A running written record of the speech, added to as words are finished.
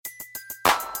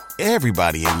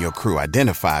Everybody in your crew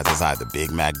identifies as either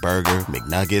Big Mac Burger,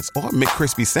 McNuggets, or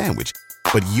McCrispy Sandwich.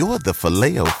 But you're the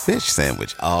Filet-O-Fish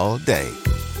Sandwich all day.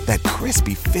 That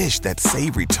crispy fish, that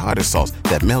savory tartar sauce,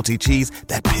 that melty cheese,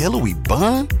 that pillowy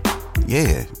bun.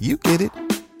 Yeah, you get it.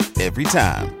 Every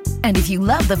time. And if you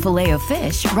love the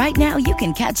Filet-O-Fish, right now you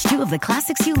can catch two of the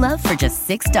classics you love for just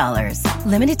 $6.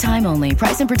 Limited time only.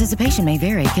 Price and participation may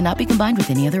vary. Cannot be combined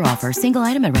with any other offer. Single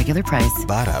item at regular price.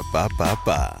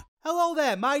 Ba-da-ba-ba-ba. Hello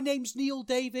there, my name's Neil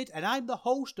David and I'm the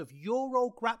host of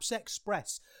Eurograps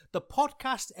Express, the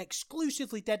podcast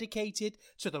exclusively dedicated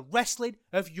to the wrestling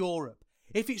of Europe.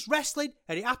 If it's wrestling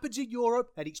and it happens in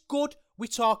Europe and it's good, we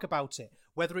talk about it.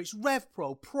 Whether it's Rev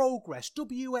Pro, Progress,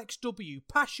 WXW,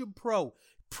 Passion Pro,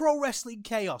 Pro Wrestling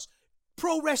Chaos,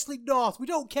 Pro Wrestling North, we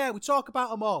don't care, we talk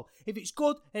about them all. If it's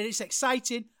good and it's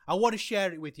exciting, I want to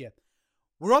share it with you.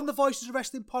 We're on the Voices of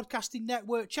Wrestling Podcasting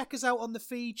Network. Check us out on the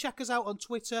feed. Check us out on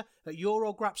Twitter at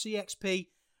EuroGrapsEXP.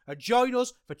 And join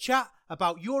us for chat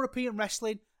about European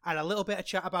wrestling and a little bit of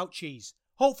chat about cheese.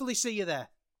 Hopefully see you there.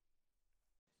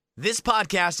 This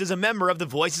podcast is a member of the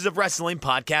Voices of Wrestling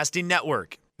Podcasting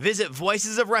Network. Visit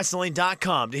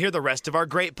voicesofwrestling.com to hear the rest of our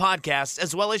great podcasts,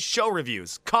 as well as show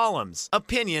reviews, columns,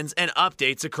 opinions, and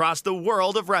updates across the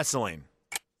world of wrestling.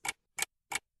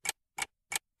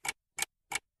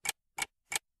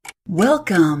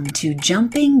 Welcome to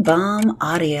Jumping Bomb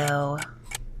Audio.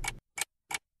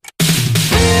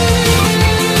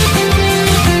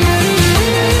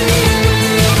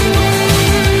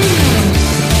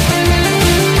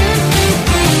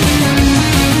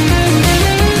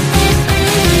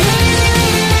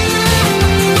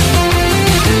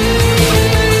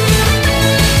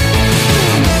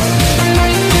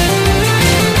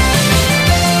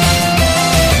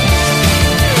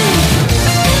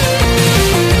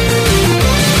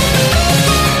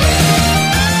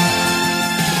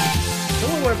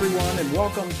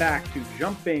 Back to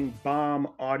Jumping Bomb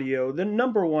Audio, the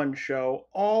 #1 show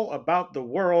all about the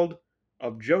world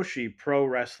of Joshi Pro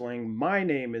Wrestling. My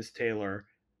name is Taylor,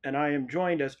 and I am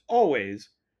joined as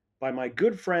always by my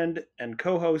good friend and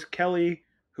co-host Kelly,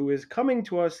 who is coming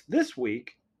to us this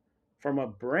week from a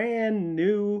brand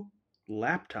new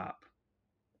laptop.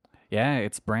 Yeah,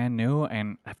 it's brand new,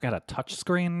 and I've got a touch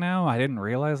screen now. I didn't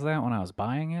realize that when I was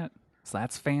buying it, so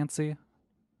that's fancy.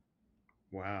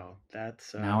 Wow,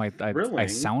 that's now I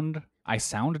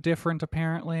sound different.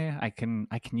 Apparently, I can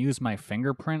use my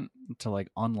fingerprint to like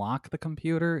unlock the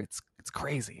computer. It's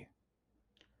crazy.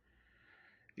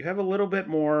 You have a little bit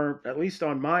more, at least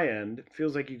on my end. It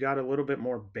feels like you got a little bit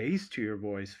more bass to your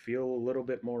voice. Feel a little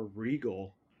bit more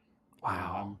regal.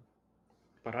 Wow.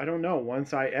 But I don't know.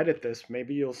 Once I edit this,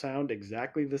 maybe you'll sound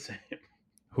exactly the same.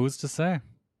 Who's to say?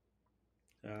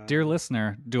 Dear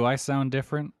listener, do I sound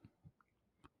different?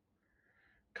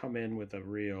 Come in with a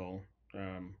real,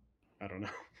 I don't know.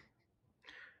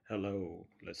 Hello,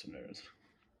 listeners.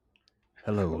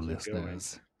 Hello,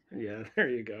 listeners. Yeah, there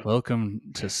you go. Welcome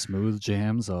to Smooth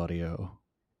Jams Audio,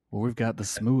 where we've got the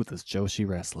smoothest Joshi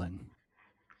wrestling.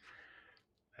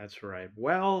 That's right.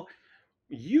 Well,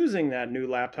 using that new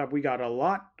laptop, we got a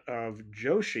lot of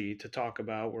Joshi to talk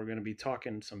about. We're going to be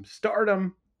talking some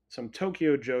Stardom, some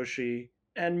Tokyo Joshi,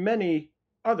 and many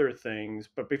other things.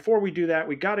 But before we do that,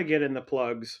 we got to get in the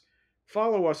plugs.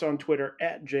 Follow us on Twitter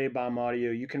at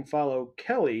JBOMAudio. You can follow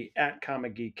Kelly at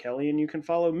Comic Geek Kelly, and you can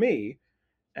follow me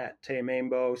at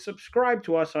Tamaimbo. Subscribe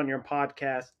to us on your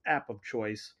podcast app of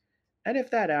choice. And if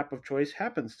that app of choice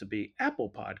happens to be Apple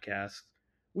Podcasts,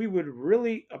 we would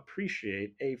really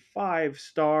appreciate a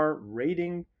 5-star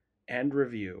rating and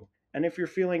review. And if you're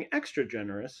feeling extra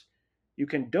generous, you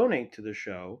can donate to the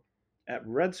show at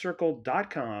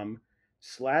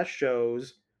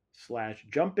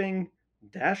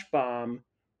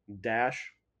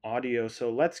redcircle.com/shows/jumping-bomb-audio.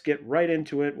 So let's get right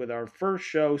into it with our first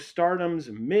show,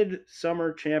 Stardom's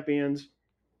Midsummer Champions,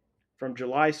 from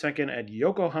July 2nd at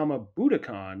Yokohama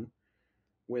Budokan,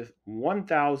 with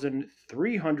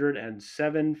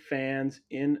 1,307 fans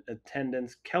in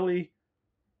attendance. Kelly,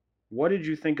 what did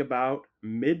you think about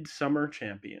Midsummer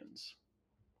Champions?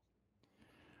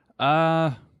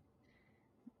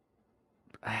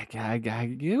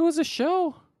 It was a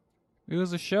show. It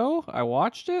was a show. I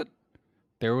watched it.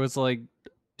 There was like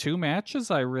 2 matches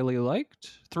I really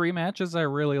liked, 3 matches I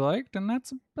really liked, and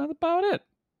that's about it.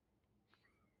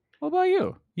 What about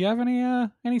you? You have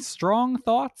any strong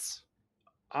thoughts?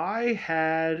 I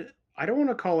don't want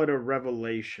to call it a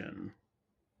revelation,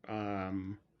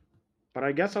 but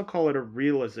I guess I'll call it a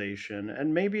realization,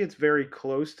 and maybe it's very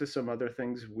close to some other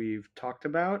things we've talked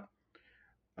about.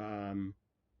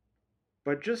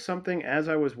 But just something, as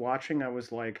I was watching, I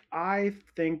was like, I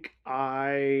think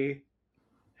I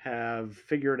have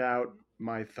figured out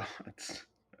my thoughts.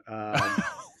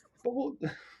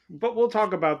 But we'll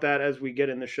talk about that as we get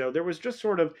in the show. There was just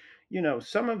sort of,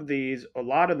 some of these, a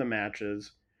lot of the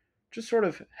matches just sort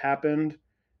of happened,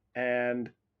 and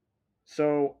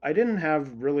so I didn't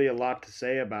have really a lot to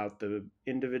say about the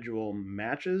individual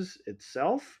matches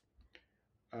itself.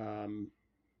 Um,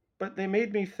 but they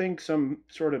made me think some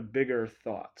sort of bigger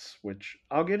thoughts, which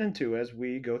I'll get into as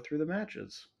we go through the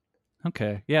matches.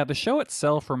 Okay. Yeah, the show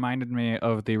itself reminded me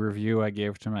of the review I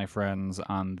gave to my friends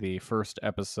on the first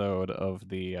episode of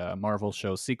the Marvel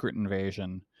show Secret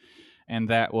Invasion. And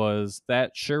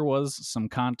that sure was some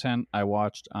content I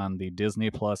watched on the Disney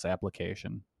Plus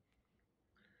application.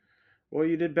 Well,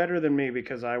 you did better than me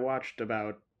because I watched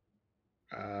about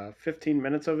 15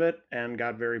 minutes of it and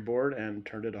got very bored and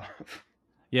turned it off.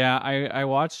 Yeah, I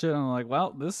watched it and I'm like,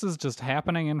 well, this is just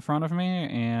happening in front of me,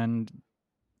 and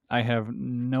I have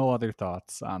no other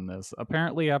thoughts on this.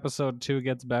 Apparently, episode 2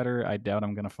 gets better. I doubt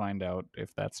I'm going to find out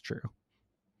if that's true.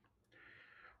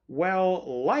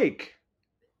 Well, like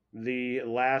the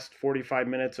last 45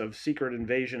 minutes of Secret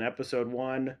Invasion episode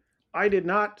 1, I did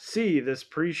not see this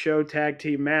pre-show tag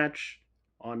team match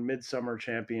on Midsummer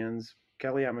Champions.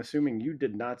 Kelly, I'm assuming you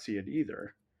did not see it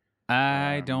either.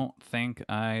 I don't think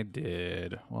I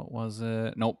did. What was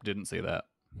it? Nope, didn't see that.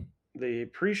 The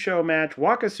pre-show match,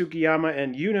 Waka Tsukiyama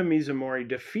and Yuna Mizumori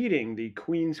defeating the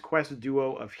Queen's Quest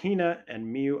duo of Hina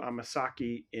and Miyu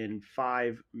Amasaki in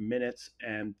 5 minutes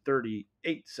and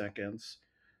 38 seconds.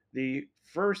 The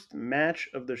first match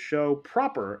of the show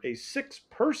proper, a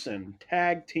 6-person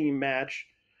tag team match.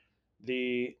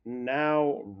 The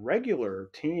now regular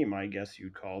team, I guess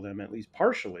you'd call them, at least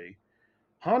partially.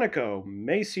 Hanako,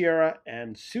 Mei Sierra,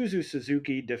 and Suzu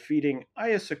Suzuki defeating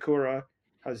Aya Sakura,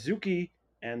 Hazuki,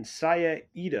 and Saya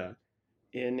Ida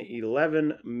in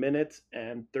 11 minutes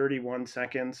and 31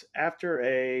 seconds after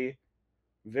a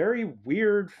very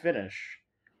weird finish.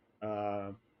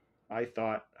 I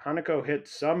thought Hanako hit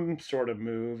some sort of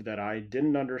move that I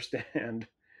didn't understand.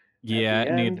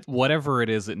 Yeah, whatever it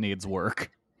is, it needs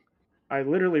work. I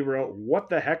literally wrote, what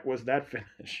the heck was that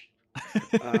finish?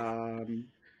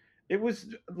 It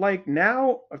was like,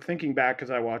 now I'm thinking back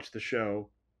because I watched the show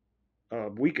a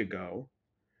week ago.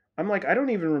 I'm like, I don't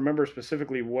even remember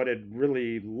specifically what it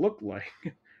really looked like.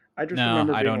 I just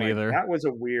remember being like, either. that was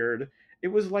a weird. It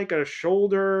was like a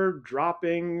shoulder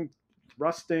dropping,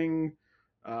 thrusting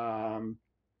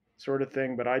sort of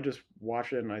thing. But I just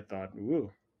watched it and I thought,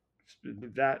 ooh,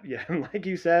 that, yeah, like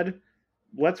you said,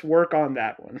 let's work on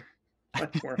that one.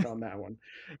 Let's work on that one.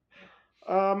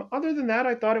 Other than that,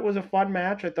 I thought it was a fun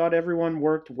match. I thought everyone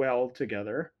worked well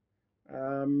together.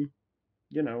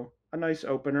 A nice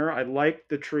opener. I liked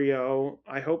the trio.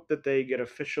 I hope that they get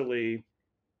officially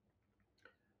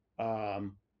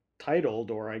titled,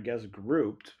 or I guess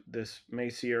grouped, this Mei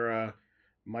Sierra,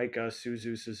 Maika,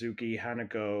 Suzu Suzuki,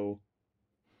 Hanako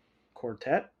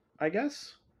quartet, I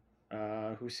guess,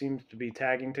 who seems to be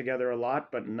tagging together a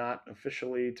lot, but not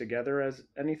officially together as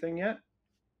anything yet.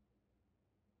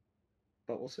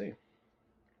 But we'll see.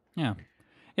 Yeah.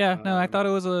 No, I thought it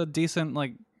was a decent,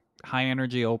 like, high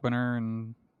energy opener,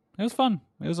 and it was fun.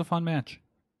 It was a fun match.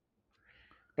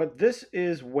 But this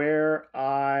is where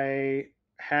I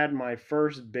had my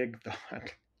first big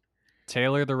thought.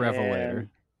 Taylor the Revelator. And,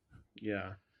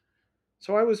 yeah.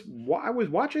 So I was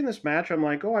watching this match. I'm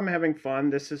like, oh, I'm having fun.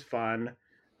 This is fun.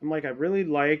 I'm like, I really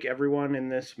like everyone in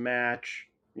this match.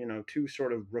 2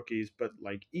 sort of rookies, but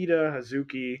like Ida,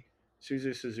 Hazuki,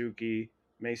 Suzu Suzuki,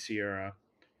 Mei Sierra.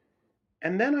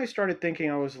 And then I started thinking,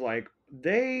 I was like,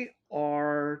 they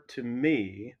are, to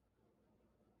me,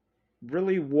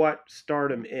 really what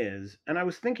Stardom is. And I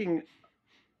was thinking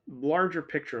larger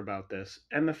picture about this.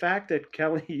 And the fact that,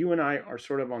 Kelly, you and I are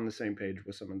sort of on the same page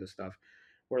with some of this stuff.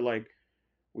 We're like,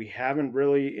 we haven't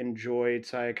really enjoyed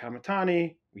Saya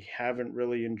Kamatani. We haven't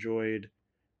really enjoyed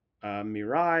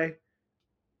Mirai.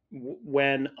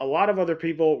 When a lot of other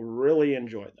people really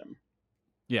enjoy them.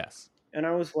 Yes. And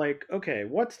I was like, okay,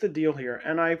 what's the deal here?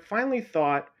 And I finally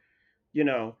thought,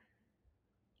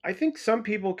 I think some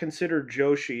people consider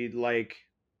Joshi like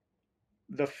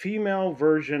the female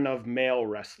version of male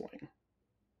wrestling,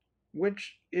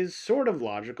 which is sort of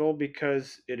logical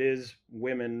because it is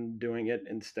women doing it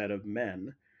instead of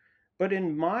men. But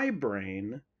in my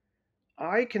brain,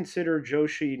 I consider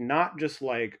Joshi not just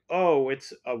like, oh,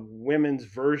 it's a women's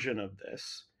version of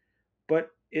this, but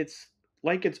it's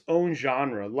like its own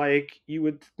genre. Like you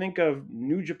would think of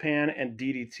New Japan and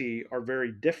DDT are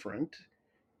very different,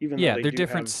 even though they're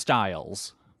different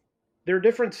styles. They're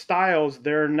different styles.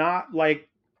 They're not like,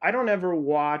 I don't ever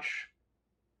watch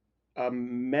a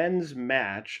men's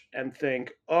match and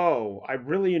think, oh, I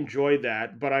really enjoyed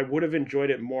that, but I would have enjoyed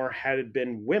it more had it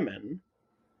been women.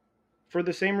 For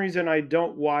the same reason I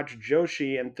don't watch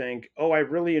Joshi and think, oh, I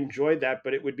really enjoyed that,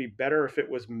 but it would be better if it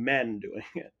was men doing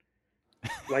it.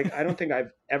 Like, I don't think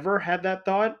I've ever had that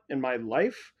thought in my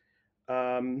life.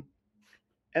 Um,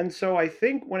 and so I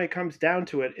think when it comes down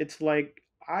to it, it's like,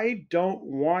 I don't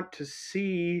want to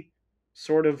see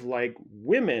sort of like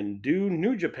women do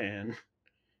New Japan.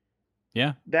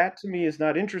 Yeah. That to me is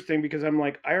not interesting because I'm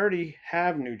like, I already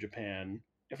have New Japan.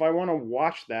 If I want to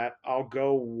watch that, I'll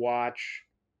go watch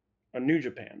a New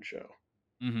Japan show.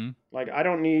 Mm-hmm. Like, I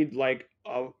don't need like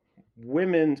a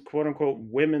women's, quote unquote,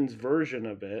 women's version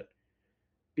of it,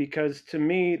 because to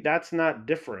me, that's not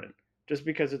different. Just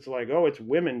because it's like, oh, it's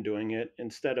women doing it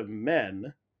instead of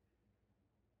men.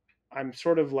 I'm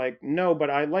sort of like, no, but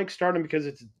I like Stardom because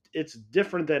it's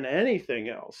different than anything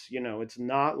else. You know, it's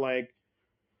not like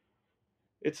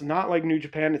New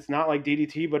Japan, it's not like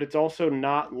DDT, but it's also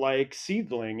not like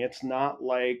Seedling. It's not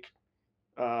like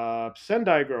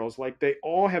Sendai Girls. Like, they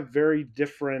all have very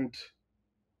different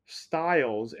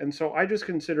styles. And so I just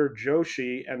consider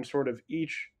Joshi and sort of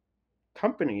each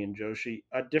company in Joshi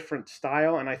a different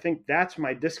style. And I think that's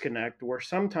my disconnect, where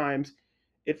sometimes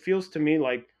it feels to me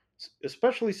like,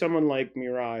 especially someone like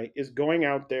Mirai is going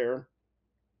out there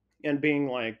and being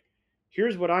like,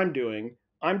 here's what I'm doing.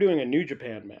 I'm doing a New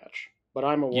Japan match, but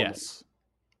I'm a woman. Yes.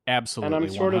 Absolutely. And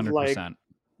I'm sort 100%. of like,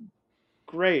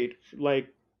 great. Like,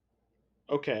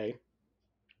 okay.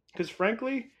 Because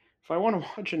frankly, if I want to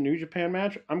watch a New Japan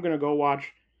match, I'm going to go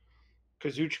watch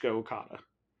Kazuchika Okada.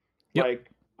 Yep.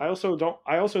 Like, I also don't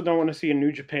want to see a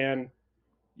New Japan,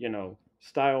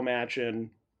 style match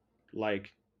in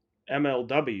like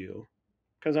MLW,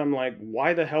 because I'm like,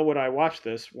 why the hell would I watch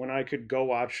this when I could go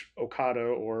watch Okada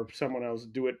or someone else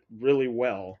do it really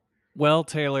well? Well,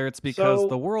 Taylor, it's because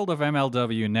the world of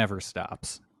MLW never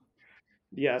stops.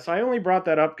 Yes, I only brought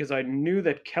that up because I knew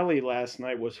that Kelly last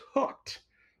night was hooked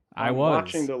on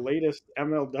watching the latest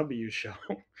MLW show.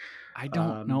 I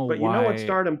don't know but why. You know what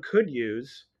Stardom could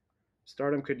use?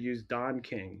 Stardom could use Don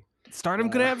King. Stardom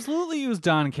could absolutely use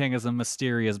Don King as a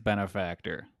mysterious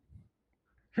benefactor.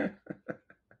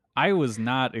 I was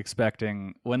not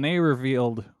expecting, when they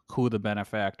revealed who the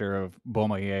benefactor of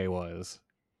Bomaye was,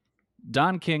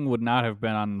 Don King would not have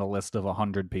been on the list of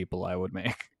 100 people I would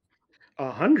make.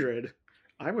 100?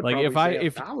 I would probably say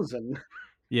 1,000.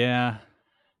 Yeah.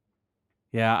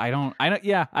 Yeah, I don't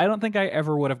think I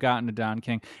ever would have gotten to Don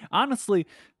King. Honestly,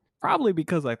 probably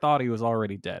because I thought he was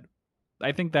already dead.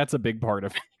 I think that's a big part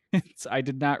of it. I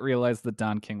did not realize that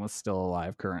Don King was still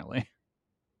alive currently.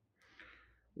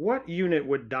 What unit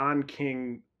would Don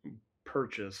King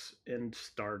purchase in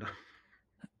Stardom?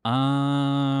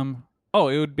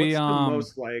 It would be What's the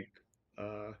most like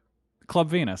Club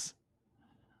Venus.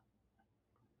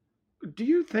 Do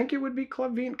you think it would be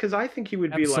Club Venus? Because I think he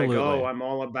would be like, oh, I'm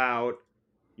all about,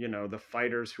 the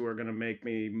fighters who are going to make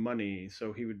me money.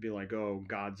 So he would be like, oh,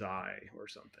 God's Eye or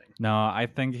something. No, I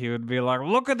think he would be like,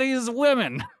 look at these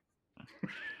women.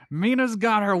 Mina's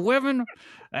got her women,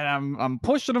 and I'm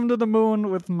pushing them to the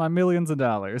moon with my millions of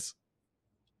dollars.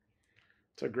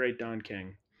 It's a great Don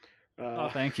King.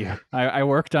 Thank you. I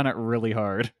worked on it really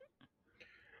hard.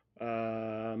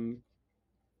 Yeah,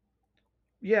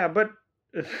 but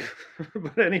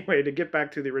anyway, to get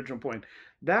back to the original point,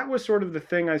 that was sort of the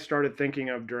thing I started thinking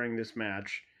of during this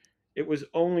match. It was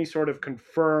only sort of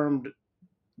confirmed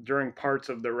during parts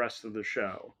of the rest of the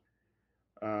show.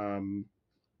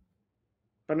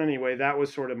 But anyway, that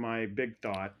was sort of my big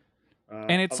thought.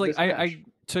 And it's like, I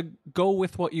to go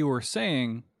with what you were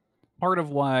saying, part of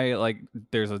why like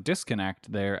there's a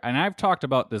disconnect there, and I've talked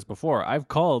about this before. I've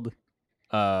called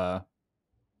Saya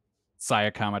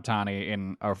Kamatani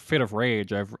in a fit of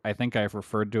rage. I think I've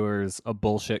referred to her as a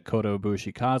bullshit Kota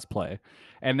Ibushi cosplay,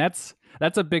 and that's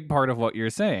a big part of what you're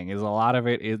saying. Is a lot of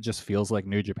it just feels like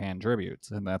New Japan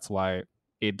tributes, and that's why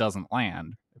it doesn't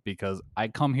land. Because I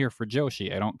come here for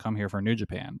Joshi, I don't come here for New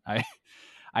Japan. I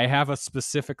have a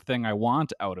specific thing I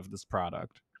want out of this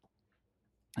product,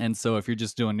 and so if you're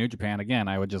just doing New Japan again,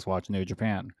 I would just watch New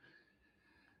Japan.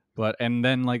 And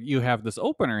then like you have this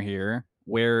opener here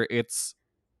where it's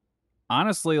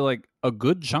honestly like a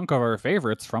good chunk of our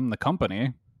favorites from the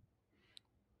company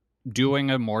doing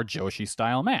a more Joshi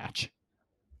style match,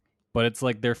 but it's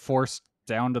like they're forced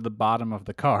down to the bottom of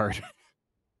the card.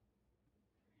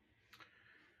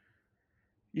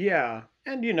 Yeah,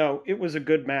 and it was a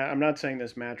good match. I'm not saying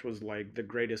this match was like the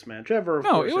greatest match ever. Of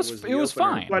course, it was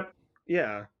fine. But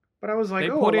yeah, but I was like, they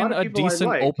put in a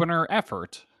decent opener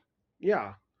effort.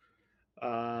 Yeah.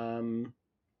 But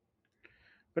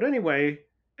anyway,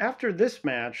 after this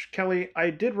match, Kelly, I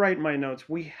did write in my notes,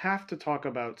 we have to talk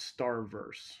about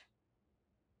Starverse.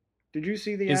 Did you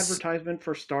see the advertisement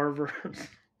for Starverse?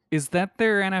 Is that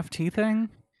their NFT thing?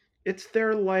 It's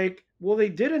their like, well, they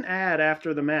did an ad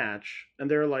after the match,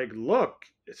 and they're like, look,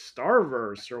 it's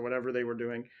Starverse or whatever they were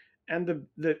doing. And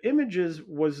the images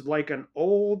was like an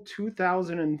old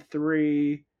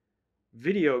 2003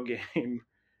 video game.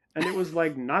 And it was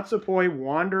like Natsupoi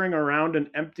wandering around an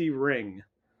empty ring.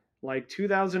 Like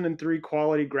 2003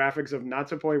 quality graphics of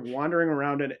Natsupoi wandering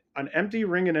around an empty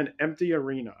ring in an empty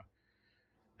arena.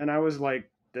 And I was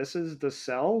like, this is the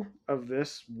sell of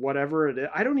this, whatever it is.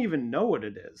 I don't even know what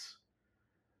it is.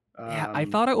 Yeah, I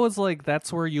thought it was like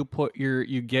that's where you put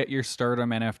you get your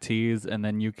Stardom NFTs and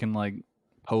then you can like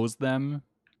pose them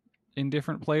in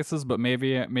different places, but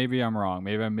maybe I'm wrong.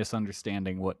 Maybe I'm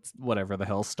misunderstanding whatever the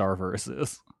hell Starverse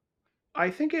is. I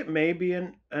think it may be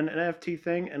an NFT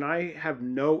thing, and I have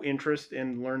no interest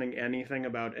in learning anything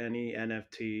about any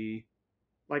NFT.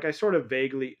 Like, I sort of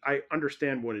vaguely, I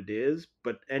understand what it is,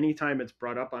 but anytime it's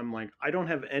brought up, I'm like, I don't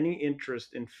have any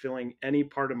interest in filling any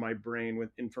part of my brain with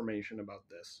information about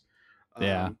this.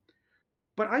 Yeah.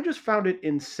 But I just found it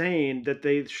insane that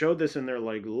they showed this and they're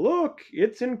like, look,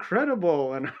 it's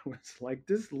incredible. And I was like,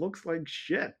 this looks like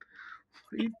shit.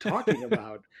 What are you talking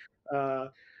about?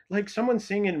 Like someone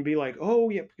seeing it and be like, oh,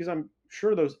 yeah, because I'm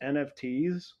sure those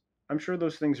NFTs, I'm sure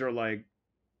those things are like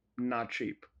not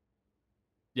cheap.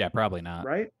 Yeah, probably not.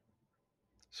 Right?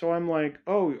 So I'm like,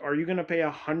 oh, are you going to pay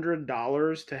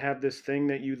 $100 to have this thing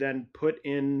that you then put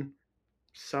in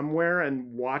somewhere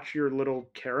and watch your little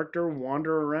character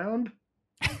wander around?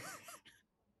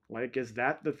 Like, is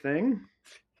that the thing?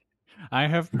 I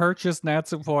have purchased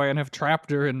Natsupoi and have trapped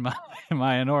her in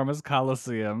my enormous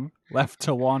coliseum, left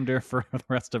to wander for the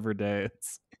rest of her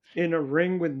days. In a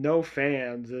ring with no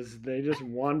fans, as they just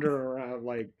wander around,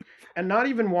 like, and not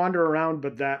even wander around,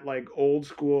 but that like old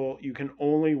school, you can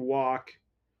only walk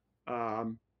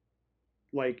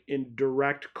like in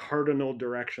direct cardinal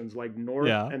directions, like north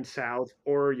and south,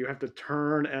 or you have to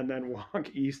turn and then walk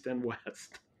east and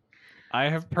west. I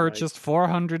have purchased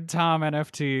 400 Tom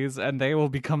NFTs, and they will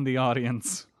become the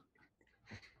audience.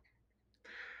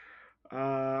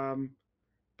 But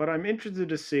I'm interested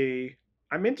to see.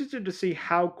 I'm interested to see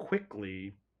how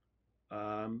quickly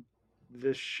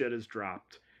this shit is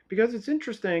dropped, because it's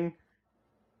interesting.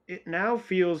 It now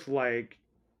feels like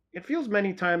it feels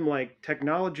many times like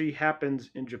technology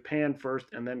happens in Japan first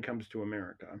and then comes to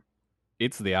America.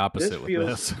 It's the opposite with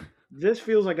this. This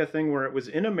feels like a thing where it was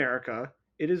in America.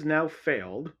 It has now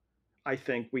failed, I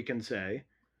think we can say.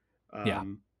 Yeah.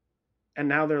 And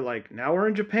now they're like, now we're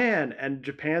in Japan, and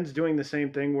Japan's doing the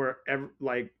same thing where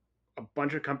like a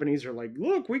bunch of companies are like,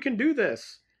 look, we can do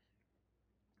this.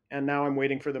 And now I'm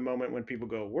waiting for the moment when people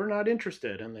go, we're not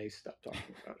interested, and they stop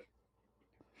talking about it.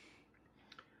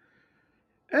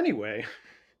 Anyway,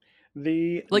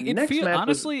 the next match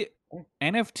honestly,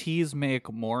 NFTs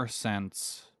make more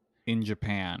sense in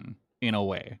Japan in a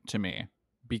way to me,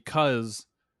 because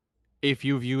if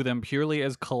you view them purely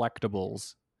as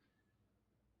collectibles,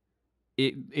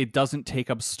 it doesn't take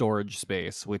up storage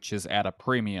space, which is at a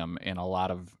premium in a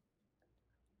lot of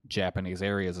Japanese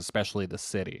areas, especially the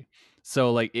city.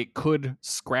 So like it could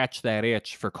scratch that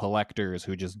itch for collectors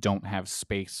who just don't have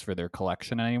space for their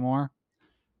collection anymore.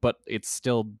 But it's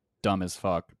still dumb as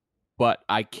fuck. But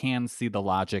I can see the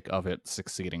logic of it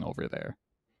succeeding over there.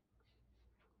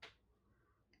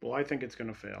 Well, I think it's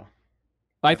going to fail.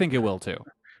 I think it will too.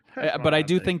 But I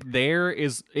do think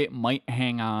it might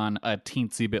hang on a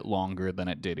teensy bit longer than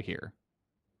it did here.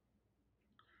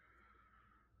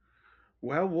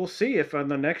 Well, we'll see if on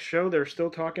the next show they're still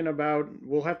talking about.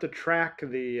 We'll have to track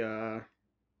the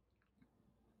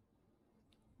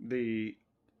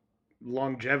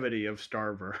longevity of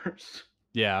Starverse.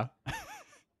 Yeah.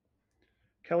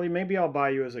 Kelly, maybe I'll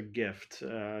buy you as a gift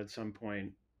at some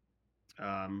point.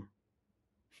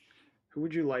 Who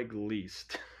would you like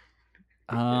least?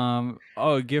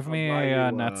 Give me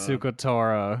a Natsuko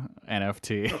Tora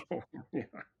NFT. Oh, yeah.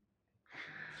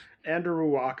 And a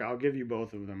Ruaka. I'll give you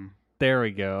both of them. There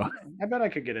we go. I bet I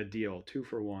could get a deal, 2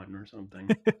 for 1 or something.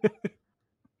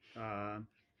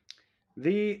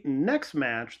 The next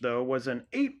match, though, was an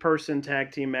 8-person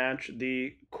tag team match.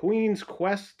 The Queen's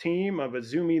Quest team of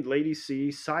Azumi, Lady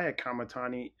C, Saya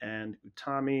Kamatani, and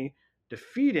Utami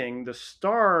defeating the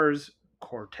Stars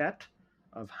Quartet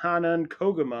of Hanan,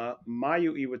 Koguma,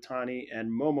 Mayu Iwatani, and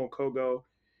Momo Kogo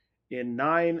in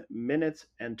 9 minutes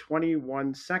and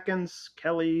 21 seconds.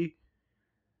 Kelly,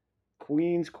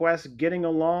 Queen's Quest getting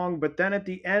along, but then at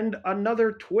the end,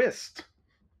 another twist.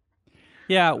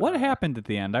 Yeah, what happened at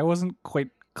the end? I wasn't quite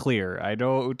clear. I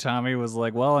know Tommy was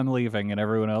like, well, I'm leaving, and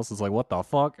everyone else is like, what the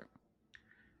fuck?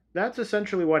 That's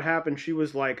essentially what happened. She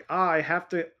was like, I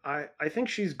think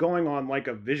she's going on like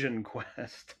a vision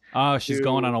quest Oh, she's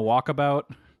going on to a walkabout?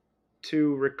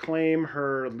 to reclaim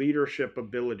her leadership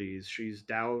abilities. She's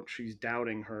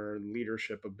doubting her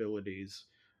leadership abilities.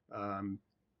 Um,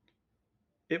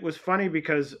 it was funny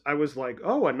because I was like,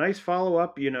 oh, a nice follow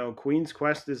up. Queen's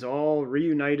Quest is all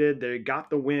reunited. They got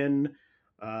the win.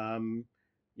 Um,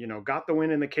 got the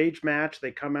win in the cage match.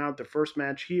 They come out the first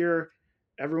match here.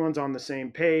 Everyone's on the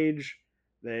same page.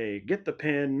 They get the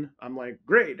pin. I'm like,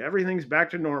 great, everything's back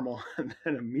to normal. And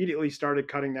then immediately started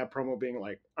cutting that promo, being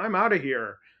like, I'm out of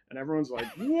here. And everyone's like,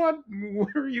 what?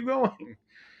 Where are you going?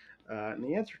 And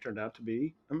the answer turned out to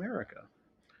be America.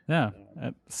 Yeah.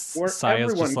 Where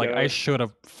Saya's just everyone like, I goes. should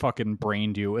have fucking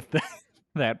brained you with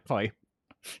that pipe.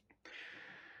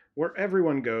 Where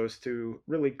everyone goes to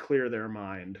really clear their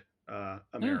mind, Yeah.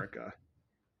 America.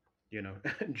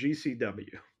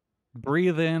 GCW.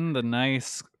 Breathe in the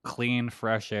nice, clean,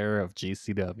 fresh air of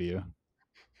GCW.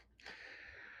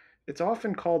 It's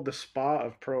often called the spa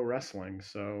of pro wrestling,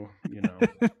 so,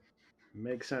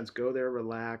 makes sense. Go there,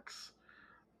 relax.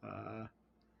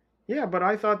 Yeah, but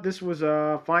I thought this was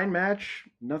a fine match.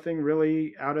 Nothing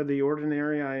really out of the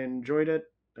ordinary. I enjoyed it.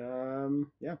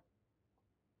 Yeah.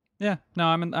 Yeah, no,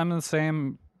 I'm in the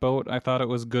same boat. I thought it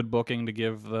was good booking to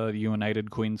give the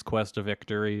United Queen's Quest a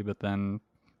victory, but then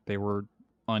they were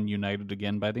ununited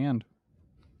again by the end.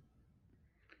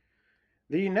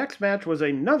 The next match was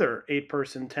another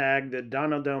 8-person tag, the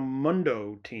Donna Del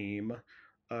Mundo team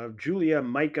of Julia,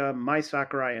 Maika, Mai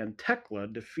Sakurai, and Tekla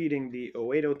defeating the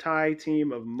Oedo Tai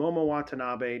team of Momo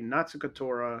Watanabe, Natsuko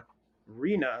Tora,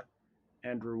 Rina,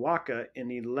 and Ruaka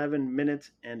in 11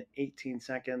 minutes and 18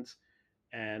 seconds.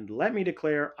 And let me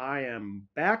declare, I am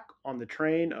back on the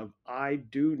train of I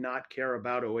do not care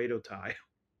about Oedo Tai.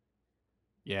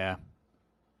 Yeah.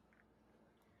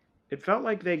 It felt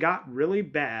like they got really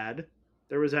bad.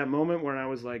 There was that moment when I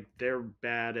was like, they're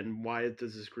bad, and why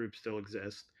does this group still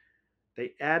exist?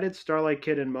 They added Starlight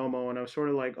Kid and Momo, and I was sort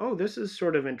of like, oh, this is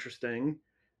sort of interesting.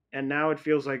 And now it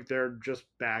feels like they're just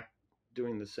back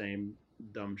doing the same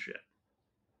dumb shit.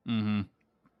 Mm-hmm.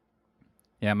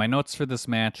 Yeah, my notes for this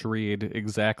match read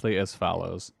exactly as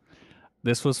follows.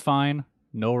 This was fine.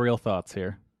 No real thoughts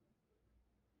here.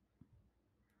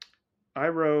 I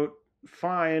wrote,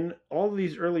 fine. All of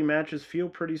these early matches feel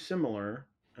pretty similar.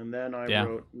 And then I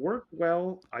wrote, work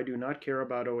well. I do not care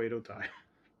about Oedo Tai.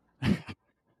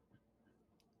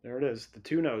 There it is. The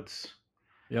 2 notes.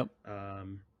 Yep.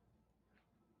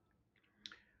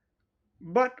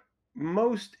 But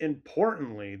most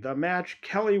importantly, the match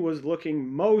Kelly was looking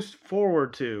most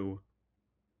forward to.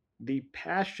 The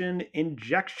Passion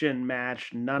Injection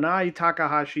match. Nanae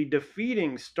Takahashi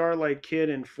defeating Starlight Kid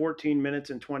in 14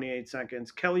 minutes and 28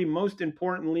 seconds. Kelly, most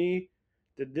importantly,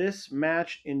 did this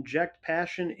match inject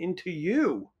passion into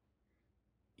you?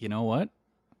 You know what?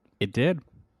 It did.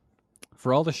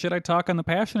 For all the shit I talk on the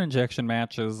Passion Injection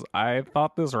matches, I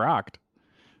thought this rocked.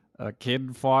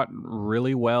 Kid fought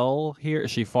really well here.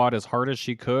 She fought as hard as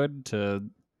she could to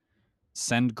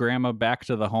send Grandma back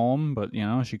to the home, but,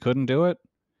 she couldn't do it.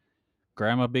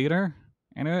 Grandma beat her,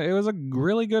 and it was a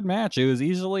really good match. It was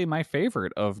easily my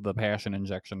favorite of the Passion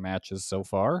Injection matches so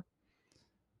far.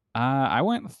 I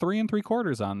went 3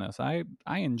 3/4 on this. I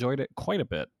enjoyed it quite a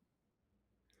bit.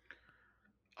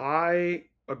 I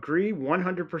agree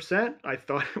 100%. I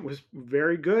thought it was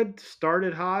very good.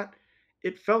 Started hot.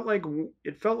 It felt like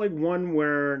one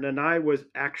where Nanae was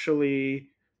actually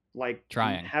like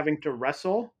Trying. having to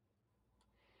wrestle,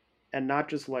 and not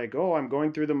just like, oh, I'm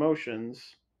going through the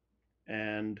motions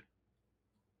and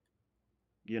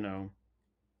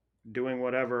doing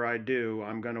whatever I do,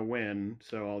 I'm gonna win,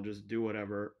 so I'll just do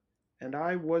whatever. And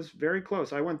I was very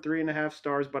close. I went 3.5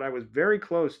 stars, but I was very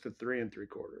close to 3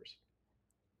 3/4.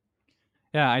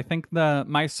 Yeah, I think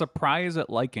my surprise at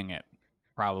liking it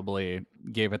probably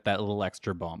gave it that little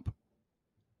extra bump.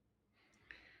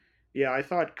 Yeah, I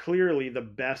thought clearly the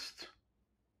best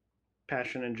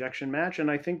Passion Injection match,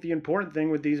 and I think the important thing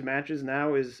with these matches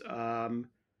now is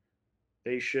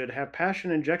they should have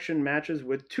Passion Injection matches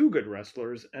with 2 good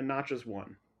wrestlers and not just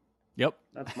 1. Yep.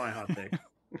 That's my hot take.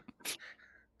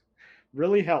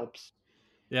 Really helps.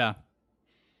 Yeah.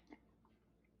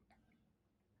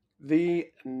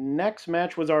 The next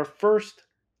match was our first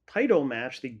title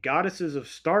match, the Goddesses of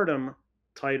Stardom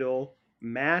title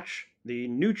match. The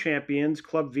new champions,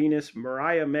 Club Venus,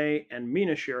 Mariah May, and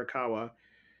Mina Shirakawa,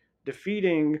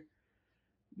 defeating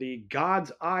the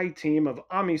God's Eye team of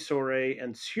Amisore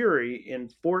and Tsuri in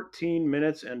 14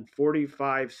 minutes and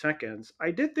 45 seconds.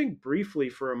 I did think briefly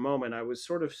for a moment, I was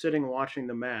sort of sitting watching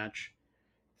the match,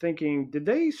 thinking, did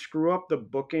they screw up the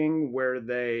booking where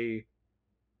they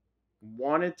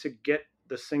wanted to get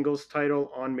the singles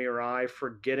title on Mirai,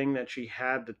 forgetting that she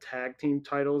had the tag team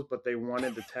titles, but they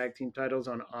wanted the tag team titles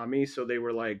on Ami, so they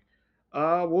were like,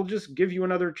 we'll just give you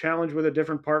another challenge with a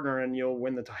different partner and you'll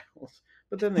win the titles.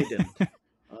 But then they didn't.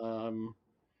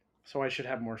 So I should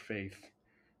have more faith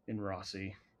in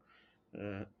Rossi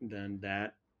than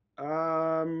that.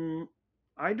 I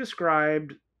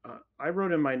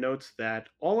wrote in my notes that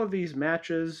all of these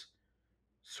matches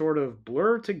sort of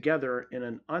blur together in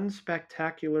an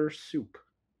unspectacular soup.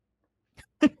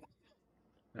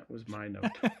 That was my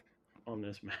note on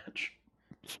this match.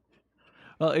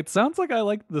 Well, it sounds like I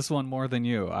liked this one more than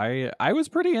you. I was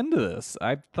pretty into this.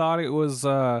 I thought it was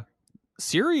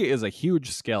Siri is a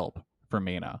huge scalp for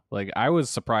Mina. Like, I was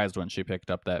surprised when she picked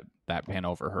up that pin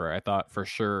over her. I thought for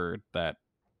sure that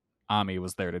Ami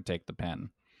was there to take the pin.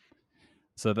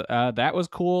 So that was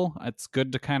cool. It's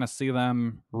good to kind of see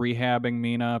them rehabbing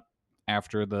Mina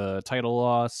after the title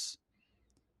loss.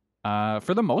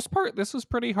 For the most part, this was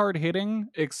pretty hard hitting,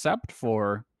 except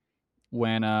for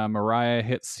when Mariah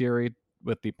hit Siri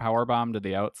with the power bomb to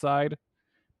the outside.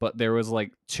 But there was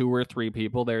like 2 or 3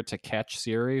 people there to catch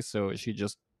Siri, so she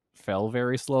just fell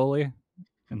very slowly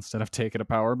instead of taking a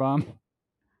power bomb.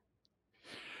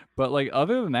 But like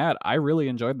other than that, I really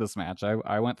enjoyed this match.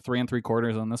 I went 3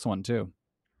 3/4 on this one too.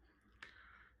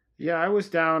 Yeah, I was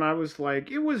down. I was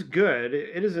like, it was good.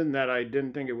 It isn't that I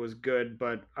didn't think it was good,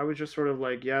 but I was just sort of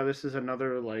like, yeah, this is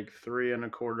another like 3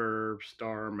 1/4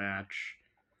 star match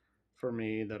for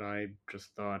me that I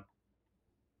just thought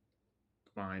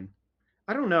fine.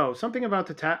 I don't know. Something about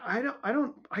the tag.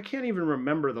 I can't even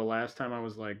remember the last time I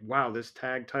was like, wow, this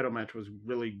tag title match was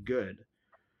really good.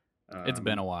 It's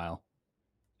been a while.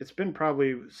 It's been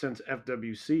probably since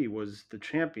FWC was the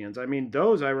champions. I mean,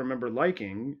 those I remember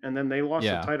liking, and then they lost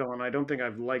the title, and I don't think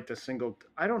I've liked a single.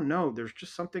 I don't know. There's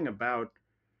just something about.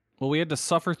 Well, we had to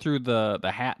suffer through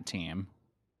the Hat team.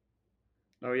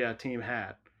 Oh yeah, Team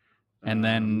Hat. And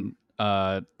then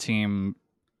team,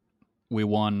 we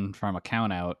won from a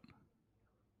count out.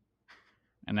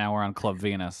 And now we're on Club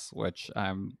Venus, which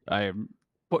I'm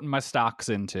putting my stocks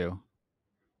into.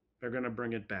 They're gonna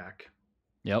bring it back.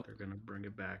 Yep. They're going to bring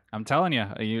it back. I'm telling you,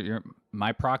 you're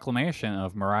my proclamation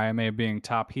of Mariah May being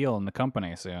top heel in the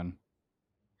company soon.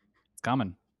 It's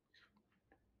coming.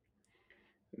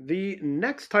 The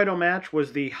next title match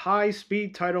was the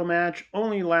high-speed title match,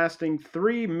 only lasting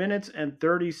 3 minutes and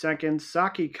 30 seconds.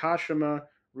 Saki Kashima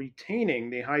retaining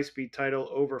the high-speed title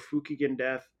over Fukigen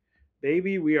Death.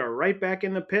 Baby, we are right back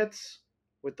in the pits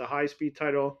with the high-speed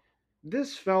title.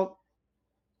 This felt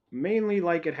mainly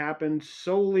like it happened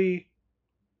solely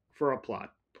for a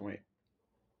plot point.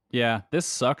 Yeah, this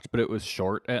sucked, but it was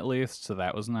short at least, so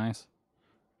that was nice.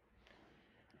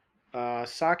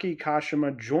 Saki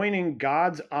Kashima joining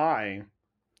God's Eye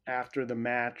after the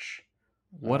match.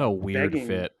 What a weird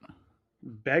fit.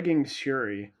 Begging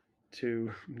Shuri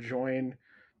to join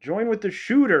with the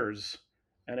shooters.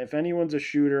 And if anyone's a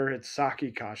shooter, it's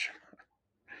Saki Kashima.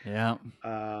 Yeah.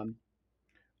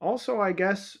 Also, I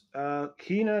guess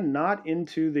Hina not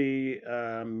into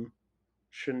the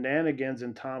shenanigans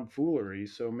and tomfoolery,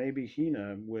 so maybe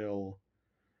Hina will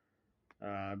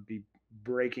be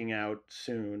breaking out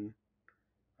soon.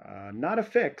 Not a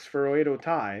fix for Oedo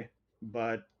Tai,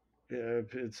 but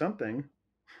it's something,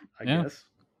 I guess.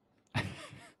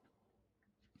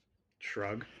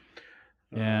 Shrug.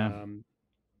 Yeah.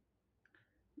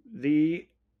 The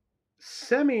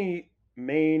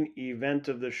semi-main event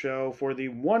of the show for the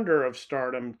Wonder of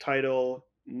Stardom title,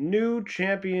 new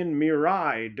champion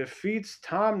Mirai defeats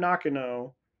Tam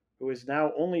Nakano, who is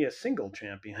now only a single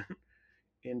champion,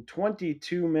 in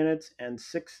 22 minutes and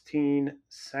 16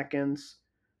 seconds.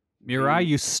 Mirai,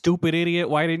 you stupid idiot.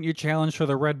 Why didn't you challenge for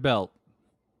the red belt?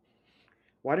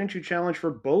 Why didn't you challenge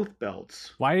for both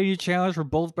belts? Why did you challenge for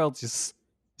both belts, you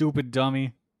stupid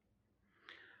dummy?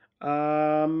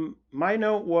 My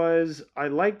note was, I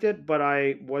liked it, but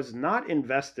I was not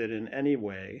invested in any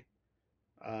way.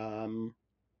 One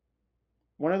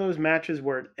of those matches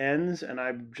where it ends and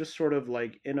I'm just sort of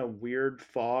like in a weird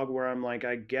fog where I'm like,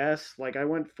 I guess, like I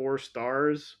went 4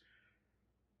 stars,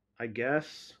 I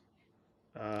guess.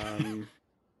 I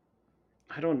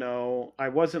don't know. I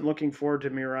wasn't looking forward to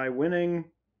Mirai winning.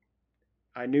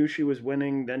 I knew she was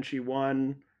winning, then she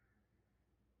won.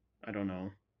 I don't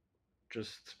know.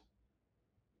 Just,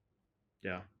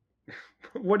 yeah.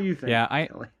 What do you think? Yeah,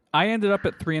 I ended up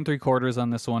at 3 3/4 on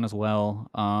this one as well.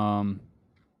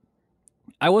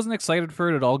 I wasn't excited for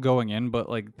it at all going in, but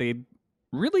like they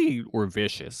really were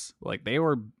vicious. Like they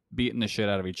were beating the shit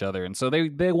out of each other, and so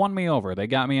they won me over. They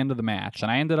got me into the match,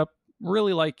 and I ended up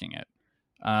really liking it.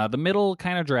 The middle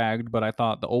kind of dragged, but I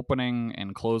thought the opening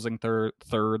and closing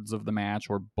thirds of the match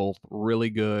were both really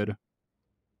good.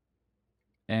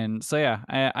 And so yeah,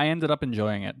 I ended up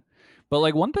enjoying it. But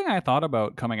like one thing I thought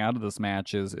about coming out of this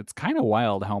match is it's kind of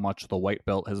wild how much the white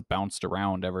belt has bounced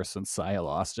around ever since Saya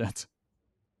lost it.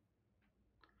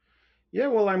 Yeah,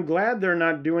 well, I'm glad they're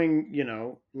not doing,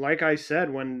 like I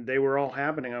said when they were all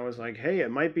happening, I was like, hey,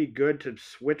 it might be good to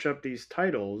switch up these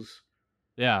titles,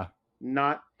 Yeah.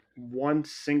 not one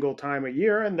single time a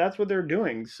year, and that's what they're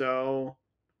doing. So,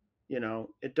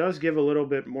 it does give a little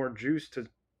bit more juice to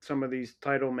some of these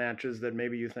title matches that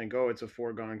maybe you think, oh, it's a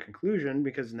foregone conclusion,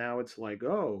 because now it's like,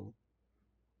 oh,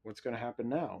 what's going to happen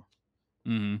now?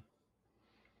 Mm-hmm.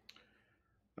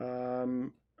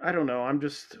 I don't know.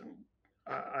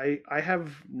 I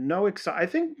have no I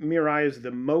think Mirai is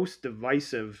the most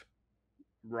divisive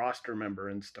roster member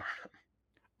in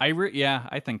Stardom. Yeah,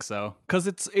 I think so. Cuz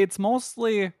it's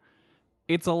mostly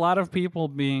it's a lot of people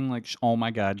being like, "Oh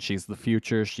my god, she's the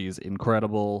future. She's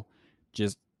incredible.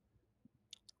 Just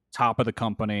top of the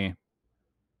company.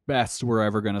 Best we're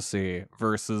ever going to see."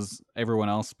 Versus everyone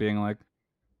else being like,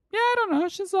 "Yeah, I don't know.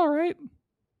 She's all right."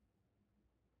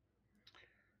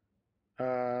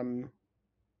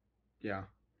 Yeah,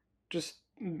 just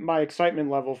my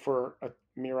excitement level for a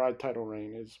Mirai title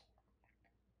reign is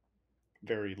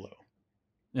very low.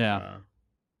 Yeah.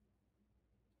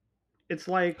 It's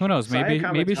like Who knows? Saya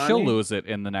Maybe she'll Kamatani. lose it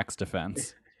in the next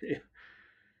defense.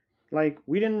 Like,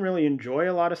 we didn't really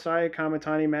enjoy a lot of Saya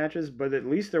Kamatani matches, but at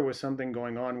least there was something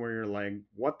going on where you're like,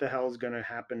 what the hell is going to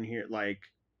happen here? Like,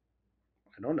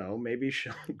 I don't know, maybe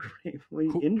she'll gravely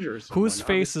injure someone. Whose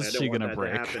face Obviously, is I don't she want going to that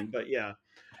break? to happen, but yeah.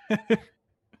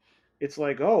 It's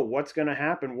like, oh, what's going to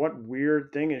happen? What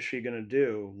weird thing is she going to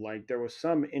do? Like, there was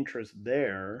some interest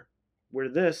there. Where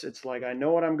this, it's like, I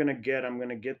know what I'm going to get. I'm going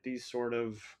to get these sort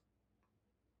of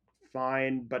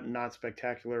fine but not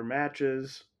spectacular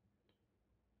matches.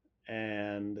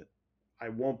 And I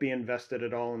won't be invested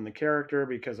at all in the character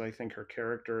because I think her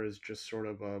character is just sort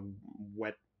of a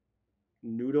wet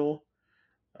noodle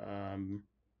of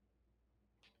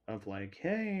like,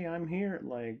 hey, I'm here.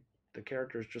 Like, the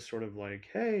character is just sort of like,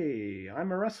 hey,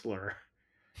 I'm a wrestler.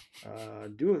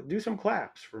 Do some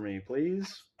claps for me,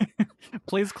 please.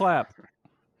 Please clap.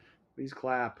 Please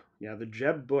clap. Yeah, the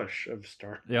Jeb Bush of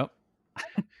Star. Yep.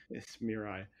 It's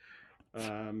Mirai.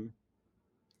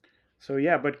 So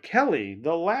yeah, but Kelly,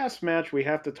 the last match we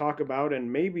have to talk about, and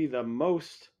maybe the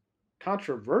most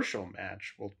controversial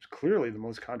match. Well, clearly the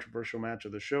most controversial match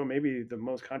of the show. Maybe the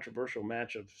most controversial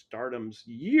match of Stardom's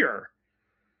year.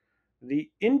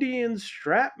 The Indian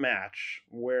strap match,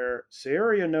 where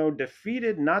Saori Anou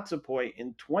defeated Natsupoi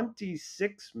in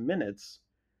 26 minutes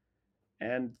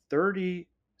and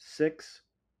 36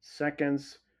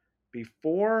 seconds.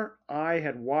 Before I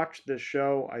had watched the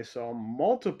show, I saw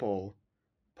multiple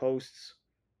posts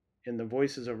in the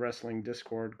Voices of Wrestling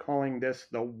Discord calling this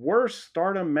the worst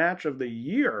Stardom match of the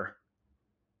year.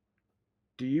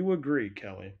 Do you agree,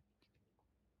 Kelly?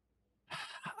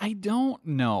 I don't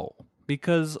know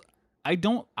because I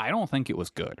don't think it was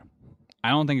good. I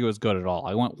don't think it was good at all.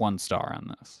 I went 1 star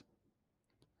on this.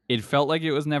 It felt like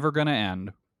it was never going to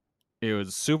end. It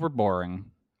was super boring,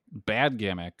 bad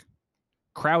gimmick.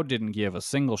 Crowd didn't give a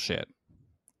single shit.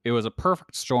 It was a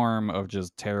perfect storm of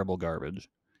just terrible garbage.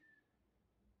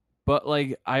 But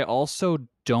like I also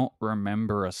don't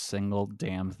remember a single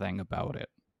damn thing about it.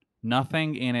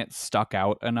 Nothing in it stuck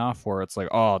out enough where it's like,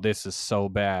 oh, this is so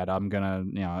bad. I'm gonna,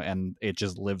 and it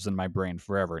just lives in my brain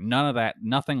forever. None of that,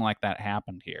 nothing like that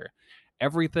happened here.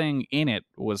 Everything in it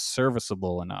was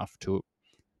serviceable enough to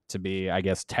be, I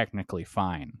guess, technically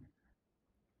fine.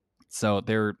 So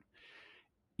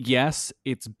yes,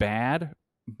 it's bad,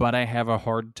 but I have a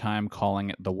hard time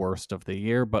calling it the worst of the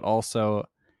year. But also,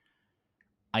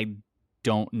 I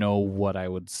don't know what I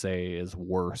would say is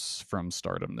worse from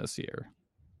Stardom this year.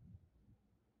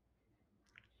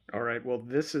 All right. Well,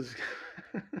 this is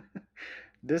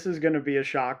this is going to be a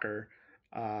shocker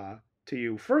to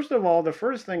you. First of all, the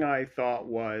first thing I thought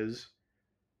was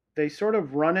they sort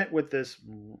of run it with this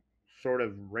sort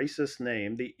of racist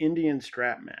name, the Indian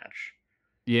strap match.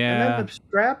 Yeah. And then the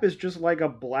strap is just like a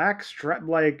black strap.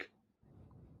 Like,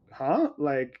 huh?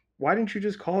 Like, why didn't you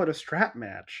just call it a strap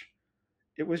match?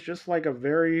 It was just like a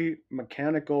very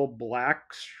mechanical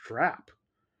black strap.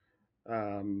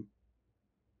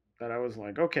 That I was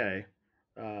like, okay,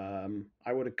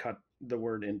 I would have cut the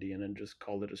word Indian and just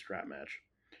called it a strap match.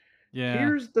 Yeah.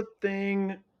 Here's the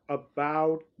thing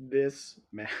about this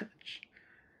match.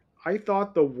 I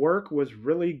thought the work was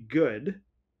really good,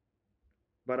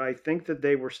 but I think that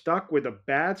they were stuck with a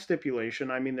bad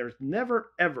stipulation. I mean, there's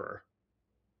never ever,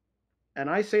 and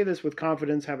I say this with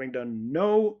confidence, having done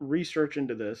no research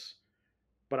into this,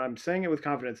 but I'm saying it with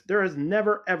confidence, there has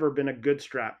never ever been a good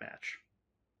strap match.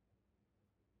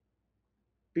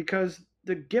 Because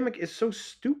the gimmick is so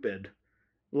stupid.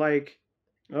 Like,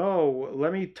 oh,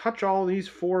 let me touch all these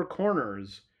four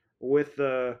corners with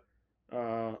the,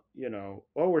 oh,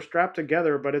 we're strapped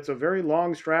together, but it's a very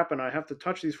long strap and I have to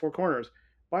touch these four corners.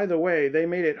 By the way, they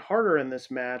made it harder in this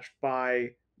match by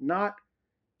not,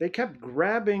 they kept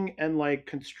grabbing and like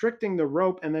constricting the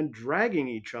rope and then dragging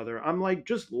each other. I'm like,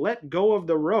 just let go of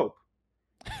the rope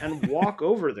and walk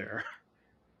over there.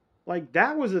 Like,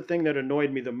 that was the thing that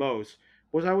annoyed me the most,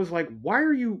 was I was like, why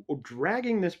are you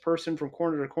dragging this person from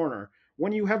corner to corner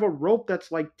when you have a rope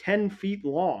that's like 10 feet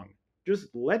long?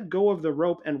 Just let go of the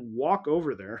rope and walk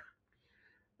over there.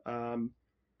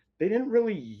 They didn't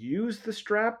really use the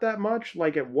strap that much.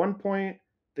 Like, at one point,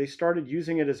 they started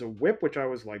using it as a whip, which I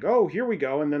was like, oh, here we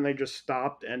go. And then they just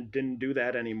stopped and didn't do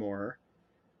that anymore.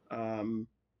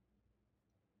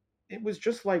 It was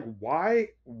just like, why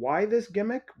this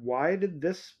gimmick? Why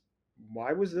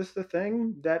was this the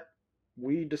thing that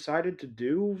we decided to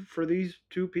do for these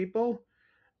two people?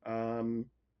 But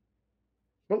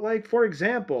like, for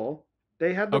example,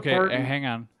 they had the Okay, part. hang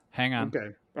on.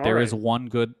 Okay, There is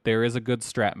a good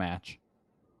strap match.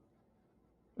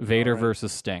 Vader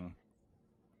versus Sting.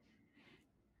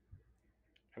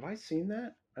 Have I seen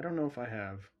that? I don't know if I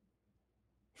have.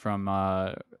 From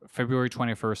February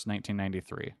 21st,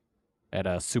 1993,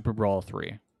 at Super Brawl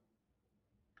 3.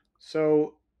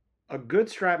 So, a good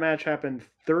strap match happened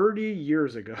 30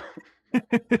 years ago.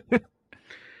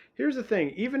 Here's the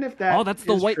thing, even if that that's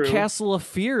the White true, Castle of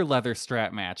Fear leather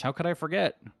strap match. How could I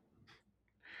forget?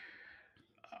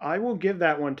 I will give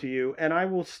that one to you, and I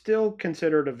will still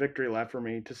consider it a victory lap for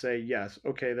me to say, yes,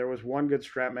 okay, there was one good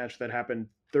strap match that happened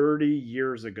 30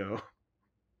 years ago.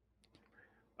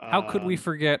 How could we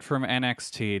forget from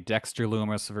NXT, Dexter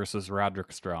Lumis versus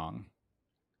Roderick Strong?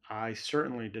 I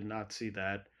certainly did not see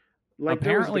that. Like,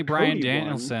 apparently, Bryan Cody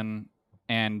Danielson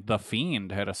and The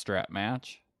Fiend had a strap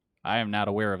match. I am not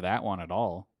aware of that one at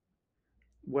all.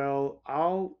 Well,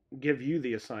 I'll give you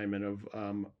the assignment of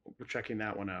checking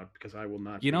that one out, because I will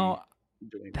not be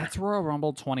doing that's that. Royal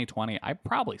Rumble 2020. I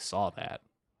probably saw that.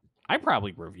 I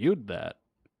probably reviewed that.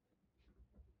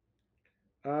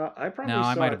 I probably no, saw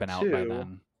I might have it been too. out by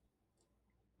then.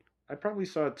 I probably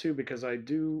saw it too, because I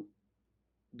do.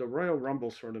 The Royal Rumble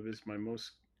sort of is my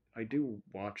most. I do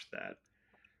watch that.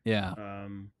 Yeah.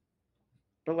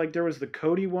 But like, there was the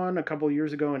Cody one a couple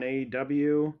years ago in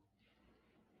AEW.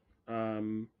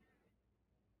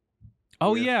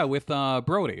 With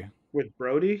Brody. With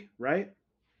Brody, right?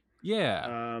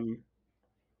 Yeah.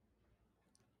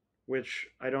 Which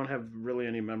I don't have really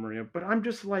any memory of, but I'm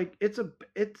just like, it's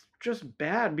just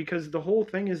bad, because the whole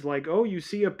thing is like, oh, you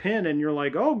see a pin and you're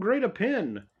like, oh, great, a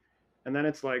pin. And then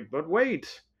it's like, but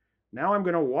wait, now I'm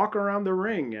going to walk around the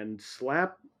ring and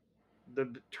slap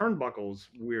the turnbuckles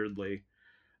weirdly.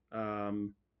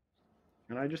 And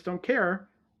I just don't care.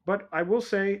 But I will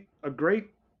say, a great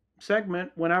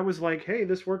segment when I was like, hey,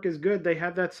 this work is good. They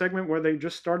had that segment where they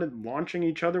just started launching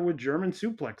each other with German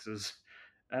suplexes.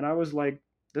 And I was like,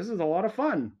 this is a lot of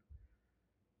fun.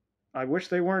 I wish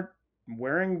they weren't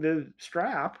wearing the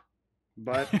strap,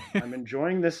 but I'm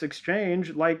enjoying this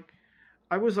exchange. Like,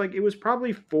 I was like, it was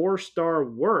probably 4-star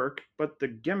work, but the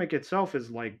gimmick itself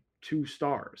is like 2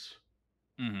 stars.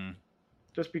 Mm-hmm.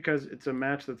 Just because it's a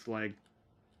match that's like,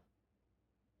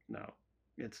 no,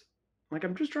 it's like,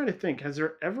 I'm just trying to think, has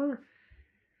there ever,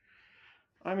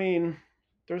 I mean,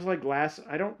 there's like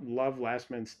I don't love last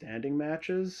man standing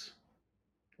matches,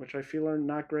 which I feel are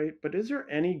not great, but is there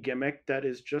any gimmick that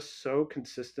is just so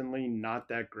consistently not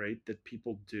that great that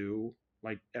people do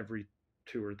like every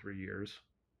 2 or 3 years?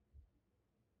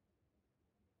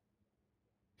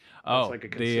 It's like a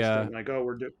consistent, like,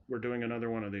 oh, we're doing another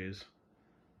one of these.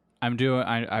 I've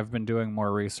been doing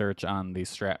more research on the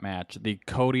strap match. The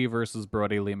Cody versus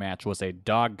Brody Lee match was a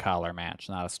dog collar match,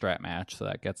 not a strap match, so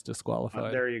that gets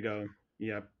disqualified. There you go.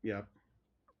 Yep.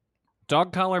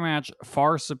 Dog collar match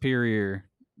far superior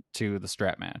to the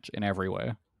strap match in every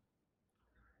way.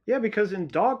 Yeah, because in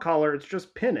dog collar it's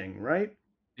just pinning, right?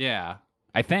 Yeah,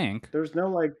 I think there's no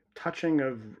like touching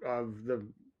of the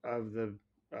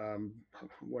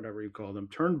whatever you call them,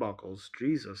 turnbuckles.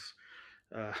 Jesus.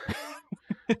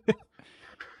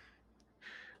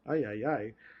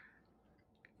 Ay.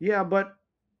 Yeah, but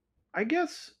I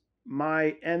guess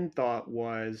my end thought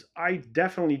was I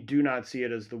definitely do not see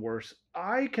it as the worst.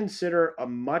 I consider a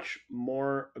much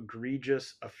more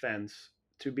egregious offense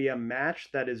to be a match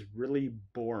that is really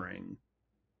boring.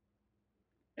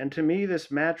 And to me,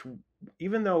 this match,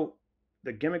 even though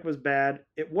the gimmick was bad,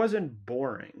 it wasn't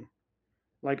boring.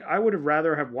 Like, I would have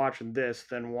rather have watched this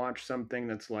than watch something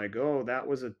that's like, oh, that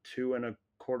was a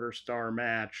 2.25 star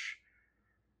match,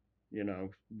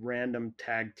 random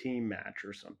tag team match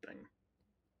or something.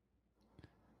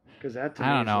 Because that to I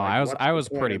me don't is know. like, what's I the was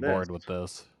point pretty of bored this? with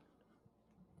this.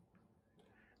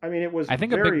 I mean, it was. I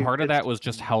think a big part of that was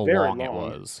just how long it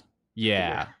was.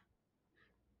 Yeah.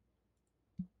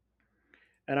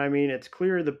 And I mean, it's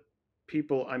clear the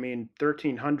people. I mean,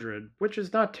 1,300, which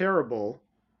is not terrible,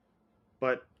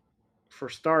 but for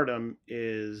Stardom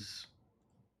is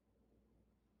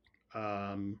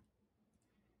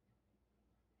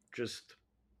just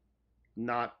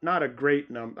not a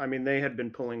great number. I mean, they had been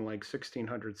pulling like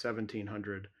 1,600,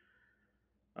 1,700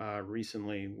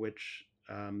 recently, which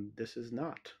this is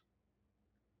not.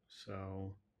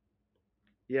 So,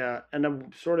 yeah, and a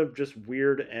sort of just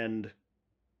weird end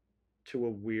to a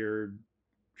weird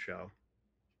show.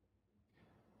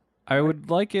 I would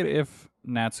like it if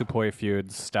Natsupoi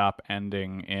feuds stop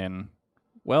ending in,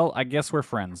 well, I guess we're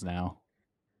friends now.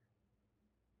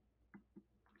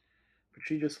 But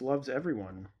she just loves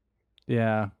everyone.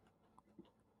 Yeah.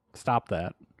 Stop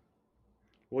that.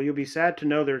 Well, you'll be sad to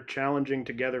know they're challenging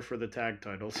together for the tag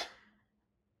titles.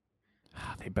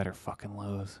 They better fucking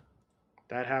lose.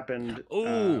 That happened.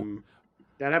 Ooh.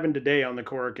 That happened today on the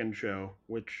Korakuen show,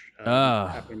 which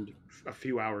happened a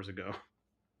few hours ago.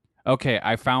 Okay,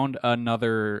 I found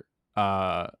another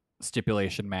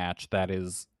stipulation match that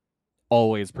is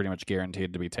always pretty much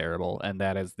guaranteed to be terrible, and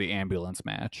that is the ambulance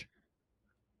match.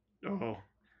 Oh.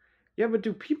 Yeah, but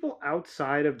do people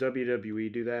outside of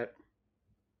WWE do that?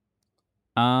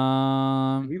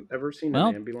 Have you ever seen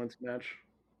an ambulance match?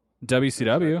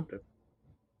 WCW.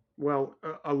 Well,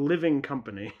 a living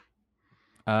company.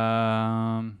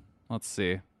 Let's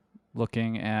see.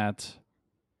 Looking at...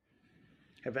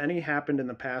 Have any happened in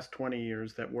the past 20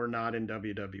 years that were not in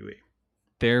WWE?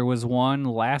 There was one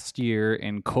last year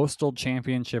in Coastal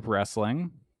Championship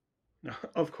Wrestling.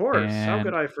 Of course. How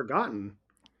could I have forgotten?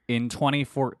 In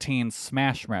 2014,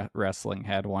 Smash Wrestling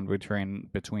had one between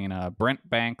Brent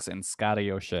Banks and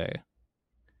Scotty O'Shea.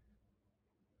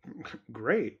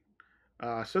 Great.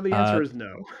 So the answer is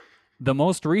no. The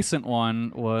most recent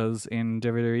one was in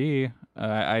WWE.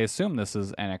 I assume this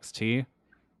is NXT.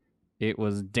 It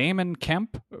was Damon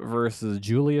Kemp versus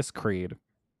Julius Creed.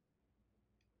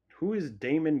 Who is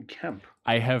Damon Kemp?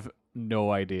 I have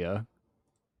no idea.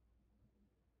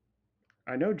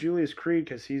 I know Julius Creed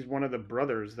because he's one of the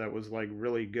brothers that was like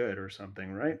really good or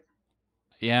something, right?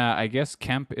 Yeah, I guess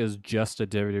Kemp is just a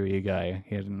WWE guy.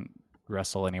 He didn't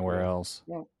wrestle anywhere else.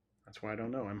 Well, that's why I don't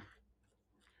know him.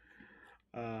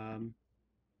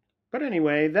 But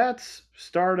anyway, that's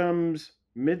Stardom's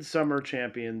Midsummer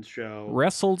Champions show.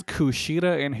 Wrestled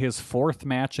Kushida in his 4th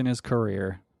match in his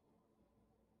career.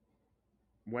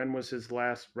 When was his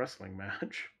last wrestling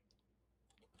match?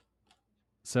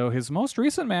 So his most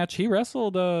recent match, he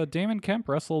wrestled, Damon Kemp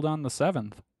wrestled on the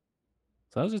 7th.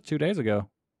 So that was just 2 days ago.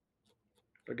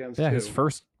 Against who? His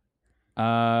first,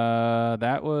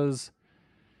 that was,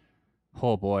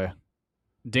 oh boy.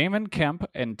 Damon Kemp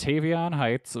and Tavion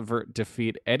Heights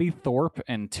defeat Eddie Thorpe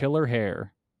and Tiller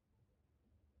Hare.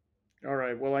 All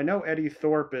right. Well, I know Eddie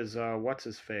Thorpe is, what's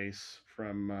his face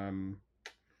from,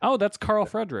 Oh, that's Carl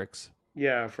Fredericks.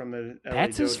 Yeah, from the LA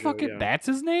That's his Dojo, fucking, that's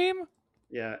his name?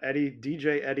 Yeah,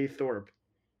 DJ Eddie Thorpe.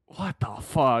 What the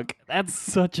fuck? That's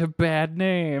such a bad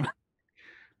name.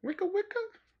 Wicca.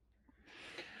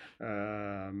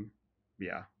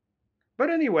 Yeah. But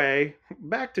anyway,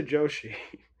 back to Joshi.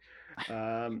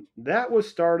 That was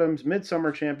Stardom's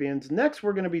Midsummer Champions. Next,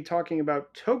 we're going to be talking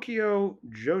about Tokyo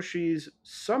Joshi's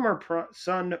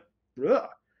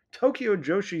Tokyo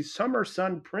Joshi's Summer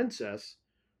Sun Princess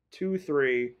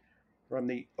 2-3 from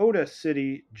the Ota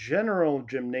City General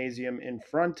Gymnasium in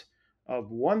front of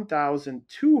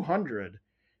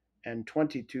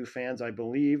 1,222 fans, I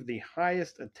believe, the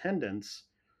highest attendance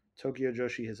Tokyo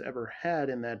Joshi has ever had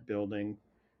in that building.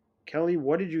 Kelly,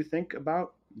 what did you think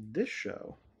about this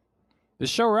show? The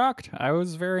show rocked. I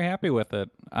was very happy with it.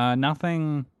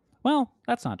 Nothing... Well,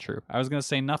 that's not true. I was going to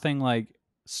say nothing like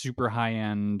super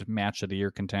high-end match of the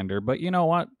year contender, but you know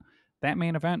what? That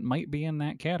main event might be in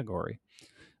that category.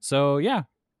 So, yeah,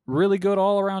 really good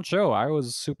all-around show. I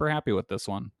was super happy with this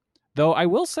one. Though, I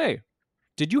will say,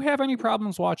 did you have any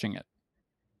problems watching it?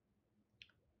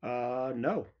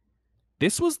 No.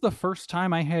 This was the first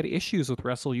time I had issues with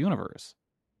Wrestle Universe.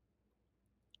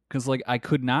 because like I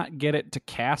could not get it to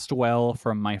cast well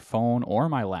from my phone or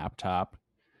my laptop.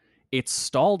 It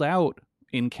stalled out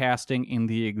in casting in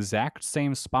the exact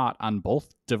same spot on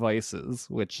both devices,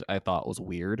 which I thought was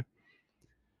weird.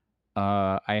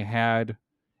 It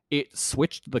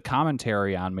switched the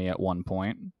commentary on me at one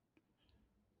point.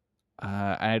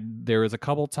 There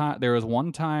was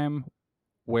one time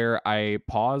where I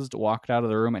paused, walked out of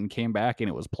the room, and came back, and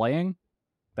it was playing.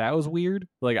 That was weird.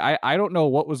 Like I don't know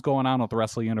what was going on with the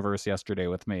Wrestle Universe yesterday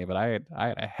with me, but I had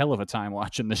a hell of a time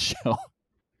watching the show.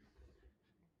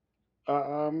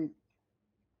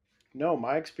 No,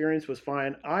 my experience was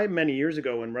fine. Many years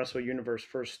ago when Wrestle Universe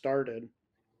first started,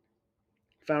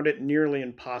 found it nearly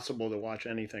impossible to watch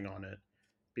anything on it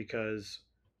because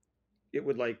it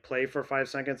would like play for 5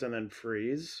 seconds and then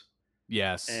freeze.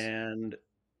 Yes. And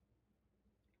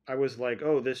I was like,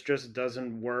 oh, this just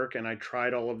doesn't work. And I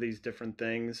tried all of these different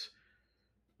things.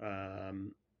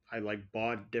 I like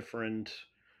bought different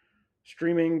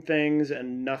streaming things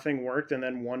and nothing worked. And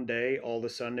then one day, all of a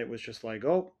sudden, it was just like,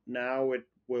 oh, now it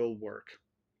will work.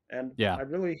 And yeah. I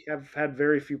really have had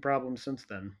very few problems since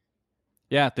then.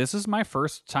 Yeah, this is my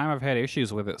first time I've had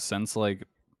issues with it since like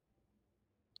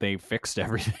they fixed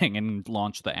everything and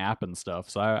launched the app and stuff.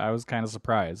 So I was kind of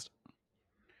surprised.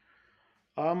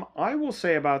 I will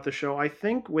say about the show, I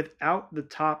think without the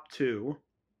top two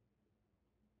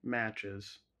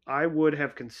matches, I would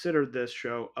have considered this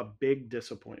show a big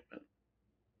disappointment.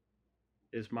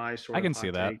 Is my sort of I can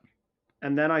see that. take.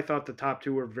 And then I thought the top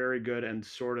two were very good and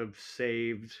sort of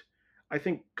saved, I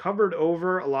think covered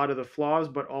over a lot of the flaws,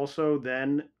 but also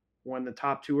then when the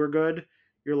top two are good,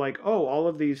 you're like, oh, all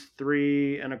of these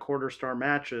 3.25-star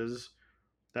matches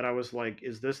that I was like,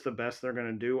 is this the best they're going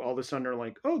to do? All of a sudden they're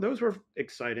like, oh, those were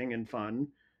exciting and fun.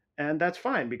 And that's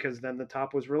fine because then the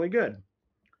top was really good.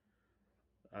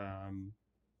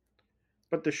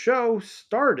 But the show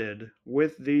started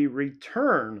with the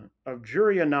return of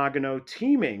Juria Nagano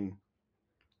teaming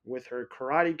with her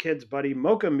Karate Kid's buddy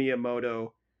Moka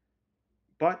Miyamoto,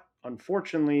 but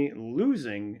unfortunately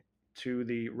losing to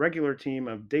the regular team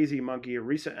of Daisy Monkey,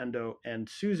 Arisa Endo, and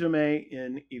Suzume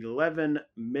in 11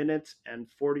 minutes and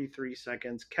 43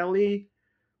 seconds. Kelly,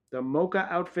 the Mocha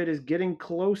outfit is getting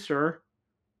closer.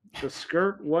 The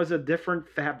skirt was a different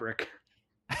fabric.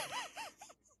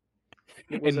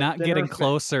 And not getting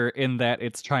closer in that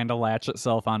it's trying to latch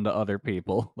itself onto other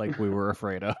people like we were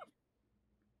afraid of.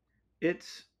 It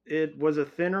was a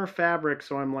thinner fabric,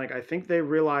 so I'm like, I think they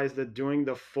realized that doing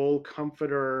the full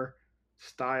comforter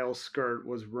style skirt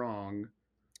was wrong.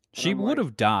 She would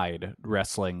have died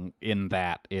wrestling in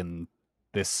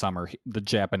this summer, the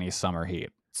Japanese summer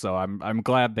heat. So I'm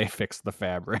glad they fixed the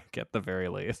fabric at the very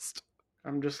least.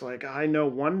 I'm just like, I know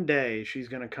one day she's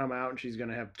going to come out and she's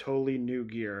going to have totally new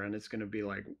gear and it's going to be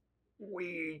like,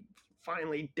 we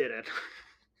finally did it.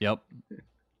 Yep.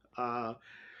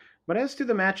 But as to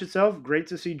the match itself, great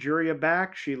to see Juria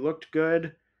back. She looked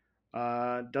good.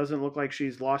 Doesn't look like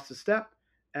she's lost a step.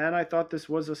 And I thought this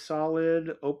was a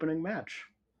solid opening match.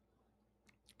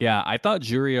 Yeah, I thought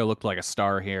Juria looked like a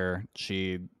star here.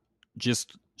 She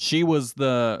was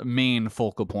the main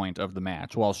focal point of the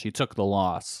match. While she took the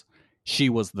loss, she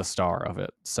was the star of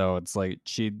it. So it's like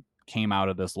she came out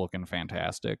of this looking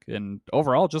fantastic. And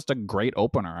overall, just a great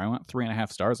opener. I went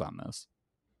 3.5 stars on this.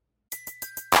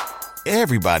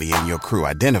 Everybody in your crew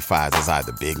identifies as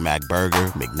either Big Mac Burger,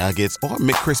 McNuggets, or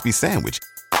McCrispy Sandwich.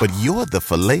 But you're the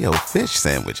Filet-O-Fish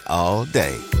Sandwich all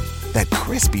day. That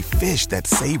crispy fish, that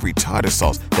savory tartar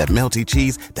sauce, that melty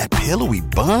cheese, that pillowy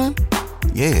bun.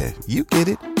 Yeah, you get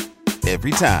it.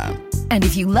 Every time. And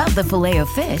if you love the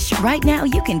Filet-O-Fish, right now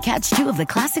you can catch 2 of the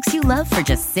classics you love for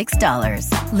just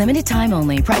 $6. Limited time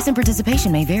only. Price and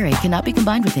participation may vary. Cannot be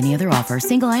combined with any other offer.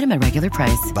 Single item at regular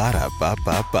price.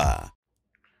 Ba-da-ba-ba-ba.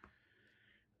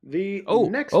 We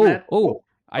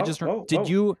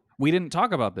didn't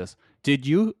talk about this. Did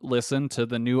you listen to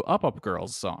the new Up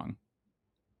Girls song?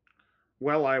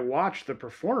 Well, I watched the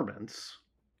performance.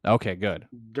 Okay, good.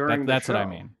 That's what I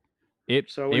mean. It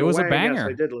was a banger.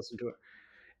 I did listen to it.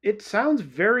 It sounds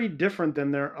very different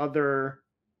than their other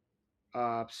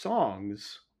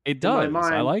songs. It does.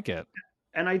 I like it.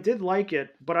 And I did like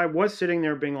it, but I was sitting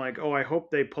there being like, oh, I hope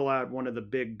they pull out one of the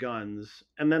big guns.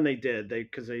 And then they did,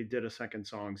 because they did a second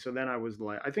song. So then I was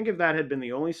like, I think if that had been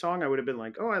the only song, I would have been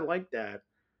like, oh, I like that.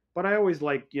 But I always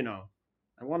like,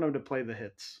 I want them to play the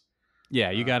hits.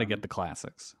 Yeah, you got to get the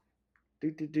classics.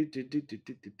 And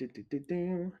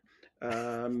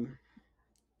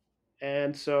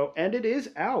it is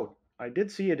out. I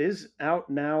did see it is out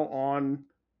now on,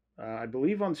 I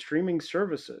believe, on streaming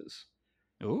services.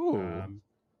 Ooh.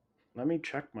 Let me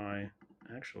check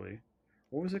actually.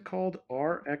 What was it called?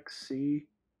 RXCK.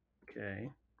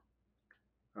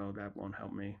 Oh, that won't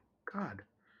help me. God,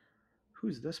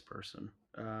 who's this person?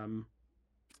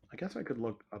 I guess I could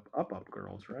look up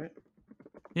girls, right?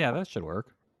 Yeah, that should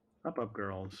work. Up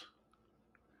girls.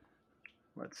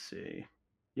 Let's see.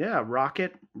 Yeah,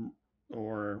 Rocket,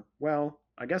 or, well,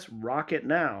 I guess Rocket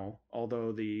now,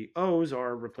 although the O's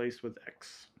are replaced with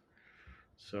X.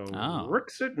 So,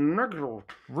 Rixit Nugget.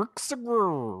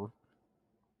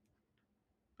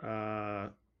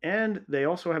 And they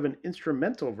also have an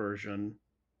instrumental version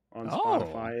on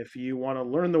Spotify if you want to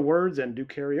learn the words and do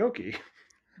karaoke.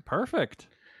 Perfect.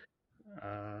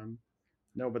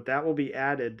 No, but that will be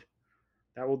added.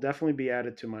 That will definitely be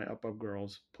added to my Up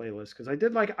Girls playlist because I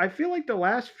feel like the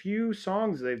last few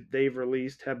songs they've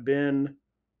released have been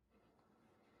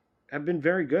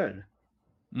very good.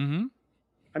 Mm-hmm.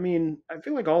 I mean, I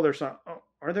feel like all their songs. Oh,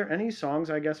 are there any songs?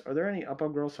 I guess are there any Up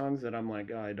Girls songs that I'm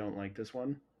like, oh, I don't like this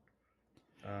one?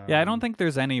 Yeah, I don't think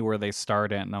there's any where they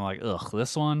start it and I'm like, ugh,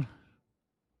 this one.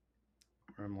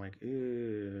 I'm like,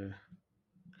 ew.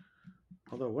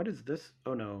 Although, what is this?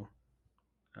 Oh no.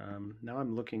 Now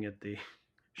I'm looking at the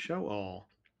show all.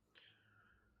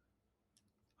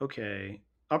 Okay,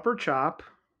 Upper Chop.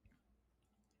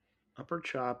 Upper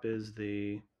Chop is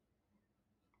the.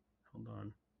 Hold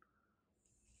on.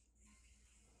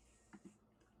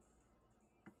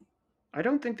 I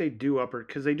don't think they do upper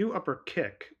because they do upper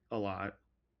kick a lot.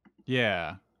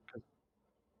 Yeah.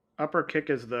 Upper kick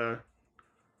is the.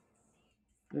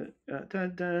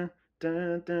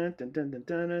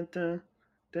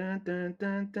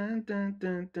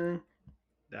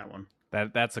 That one.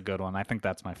 That's a good one. I think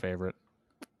that's my favorite.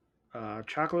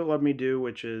 Chocolate Love Me Do,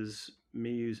 which is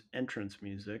Miyu's entrance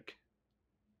music.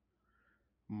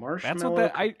 Marshmallow. That's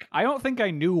what that I don't think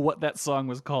I knew what that song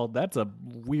was called. That's a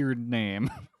weird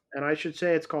name. And I should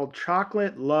say it's called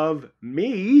Chocolate Love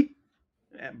Me.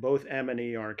 Both M and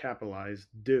E are capitalized.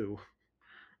 Do.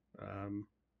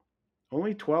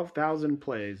 Only 12,000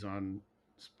 plays on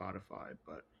Spotify,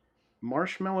 but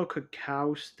Marshmallow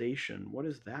Cacao Station. What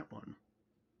is that one?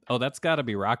 Oh, that's got to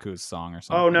be Raku's song or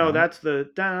something. Oh no, right? that's the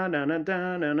that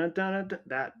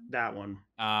one.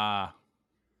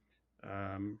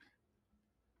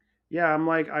 Yeah, I'm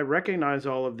like, I recognize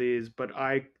all of these, but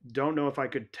I don't know if I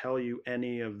could tell you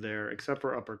any of their, except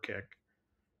for Upper Kick.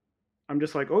 I'm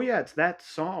just like, oh yeah, it's that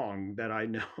song that I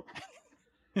know.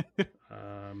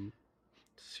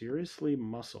 Seriously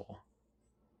Muscle.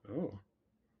 Oh.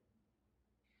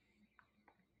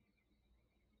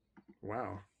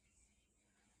 Wow.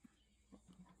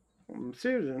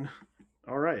 Susan.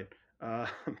 All right.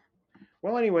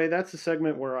 Well, anyway, that's the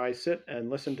segment where I sit and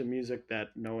listen to music that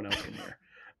no one else can hear.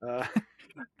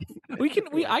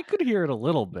 I could hear it a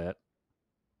little bit.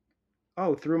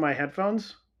 Oh, through my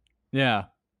headphones? Yeah.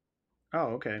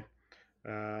 Oh, okay.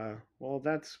 Well,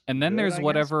 that's. And then good, there's I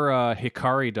whatever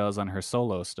Hikari does on her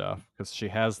solo stuff, because she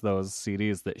has those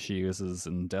CDs that she uses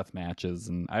in death matches,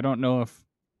 and I don't know if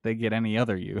they get any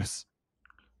other use.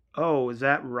 Oh, is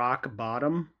that Rock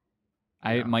Bottom?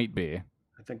 It might be.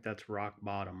 I think that's Rock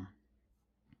Bottom.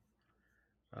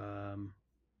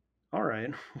 All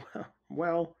right.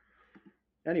 Well,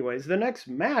 anyways, the next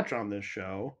match on this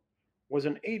show was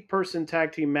an 8-person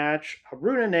tag team match.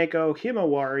 Haruna Neko,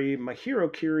 Himawari, Mahiro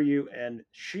Kiryu, and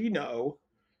Shino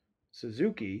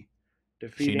Suzuki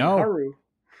defeating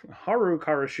Haru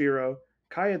Karashiro,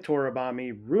 Kaya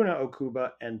Toribami, Runa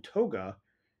Okuba, and Toga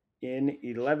in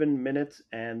 11 minutes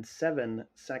and 7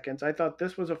 seconds. I thought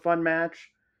this was a fun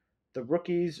match. The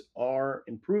rookies are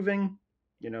improving.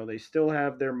 You know, they still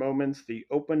have their moments. The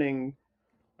opening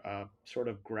sort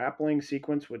of grappling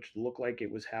sequence, which looked like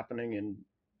it was happening in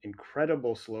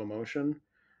incredible slow motion.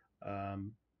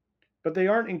 But they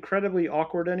aren't incredibly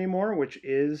awkward anymore, which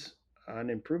is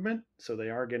an improvement. So they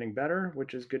are getting better,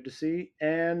 which is good to see.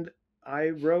 And I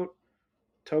wrote,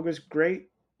 Toga's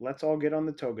great. Let's all get on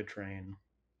the Toga train.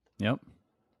 Yep.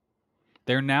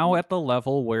 They're now at the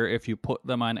level where if you put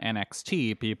them on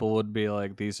NXT, people would be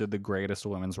like, these are the greatest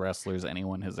women's wrestlers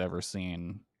anyone has ever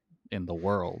seen in the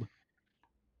world.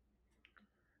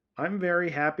 I'm very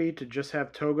happy to just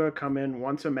have Toga come in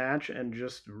once a match and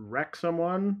just wreck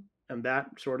someone, and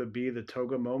that sort of be the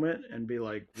Toga moment and be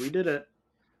like, we did it.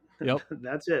 Yep.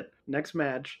 That's it. Next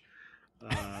match.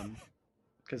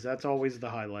 Because that's always the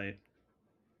highlight.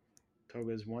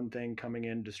 Toga's one thing coming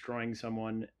in, destroying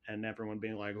someone, and everyone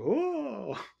being like,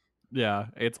 whoa. Yeah,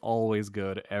 it's always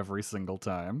good every single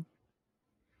time.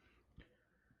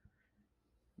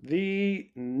 The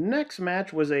next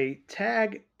match was a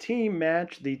tag team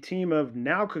match. The team of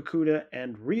Nao Kakuta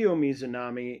and Ryo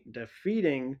Mizunami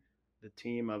defeating the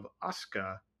team of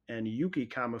Asuka and Yuki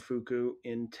Kamifuku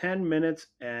in 10 minutes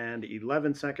and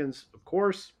 11 seconds. Of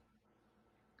course,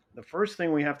 the first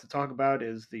thing we have to talk about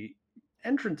is the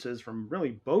entrances from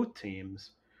really both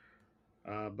teams.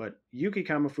 But Yuki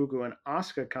Kamifuku and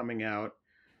Asuka coming out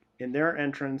in their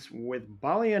entrance with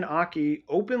Bali and Aki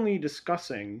openly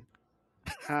discussing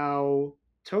how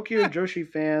Tokyo Joshi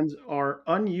fans are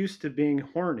unused to being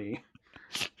horny,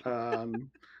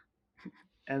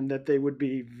 and that they would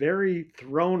be very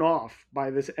thrown off by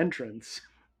this entrance.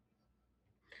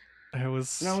 It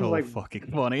was And I was so like,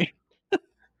 fucking funny.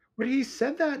 but he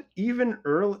said that even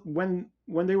early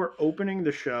when they were opening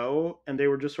the show, and they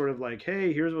were just sort of like,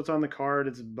 "Hey, here's what's on the card.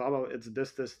 It's blah blah. It's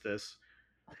this."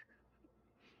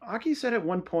 Aki said at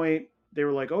one point they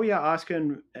were like, "Oh yeah,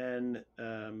 Asuka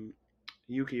and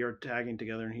Yuki are tagging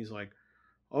together," and he's like,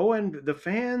 "Oh, and the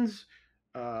fans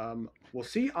will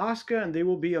see Asuka and they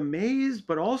will be amazed,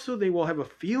 but also they will have a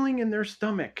feeling in their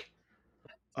stomach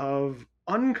of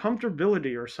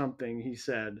uncomfortability or something," he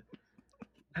said.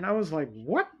 And I was like,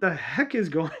 what the heck is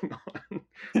going on?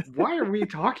 Why are we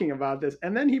talking about this?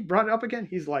 And then he brought it up again.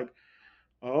 He's like,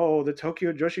 oh, the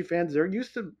Tokyo Joshi fans, they're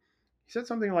used to, he said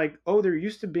something like, oh, they're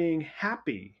used to being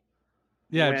happy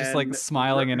Yeah, just like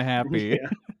smiling and happy.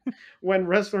 Yeah, when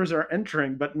wrestlers are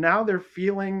entering, but now they're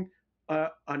feeling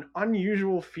an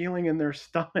unusual feeling in their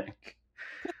stomach.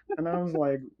 And I was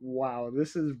like, wow,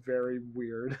 this is very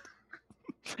weird.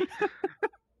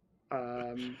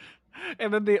 And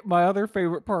then my other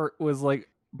favorite part was like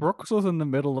Brooks was in the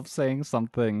middle of saying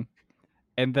something,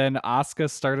 and then Asuka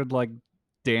started like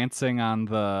dancing on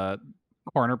the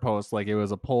corner post like it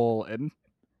was a pole, and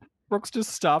Brooks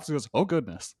just stops and goes, "Oh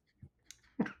goodness."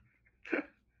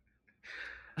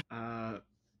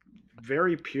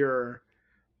 Very pure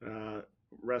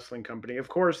wrestling company. Of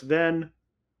course, then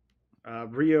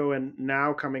Rio, and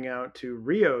now coming out to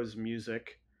Rio's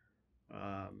music,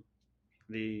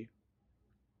 the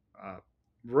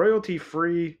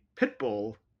royalty-free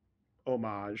Pitbull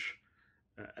homage,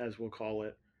 as we'll call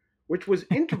it, which was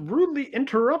rudely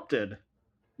interrupted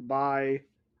by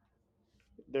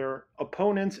their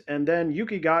opponents, and then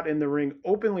Yuki got in the ring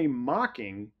openly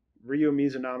mocking Ryo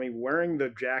Mizunami, wearing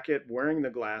the jacket, wearing the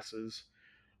glasses.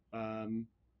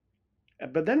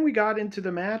 But then we got into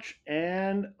the match,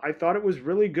 and I thought it was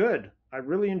really good. I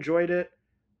really enjoyed it.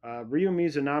 Ryo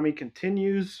Mizunami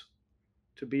continues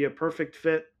to be a perfect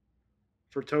fit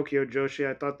for Tokyo Joshi.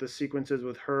 I thought the sequences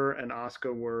with her and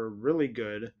Asuka were really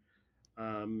good.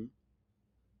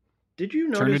 Did you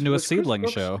notice? Turned into a seedling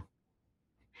show.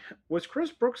 Was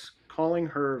Chris Brooks calling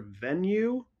her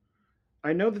Venue?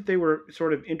 I know that they were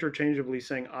sort of interchangeably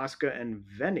saying Asuka and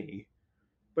Veni,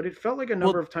 but it felt like a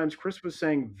number of times Chris was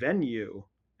saying Venue,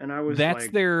 and I was that's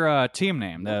like, their team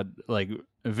name, that like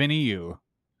Vinny U.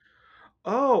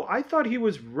 Oh, I thought he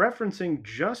was referencing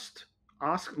just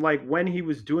Asuka, like when he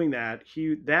was doing that.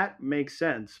 That makes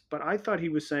sense, but I thought he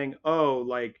was saying, "Oh,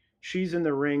 like she's in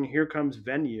the ring. Here comes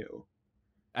Venue."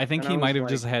 I think he might have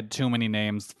just had too many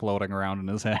names floating around in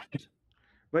his head.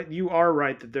 But you are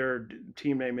right that their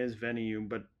team name is Venue,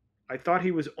 but I thought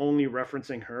he was only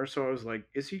referencing her, so I was like,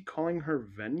 is he calling her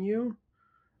Venue?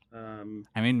 I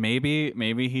mean,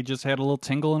 maybe he just had a little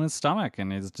tingle in his stomach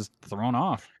and is just thrown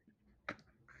off.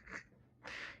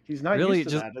 He's not really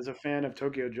used to that as a fan of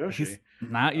Tokyo Joshi. He's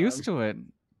not used to it.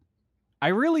 I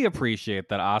really appreciate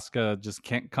that Asuka just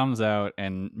comes out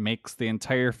and makes the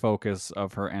entire focus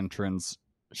of her entrance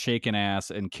shaking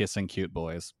ass and kissing cute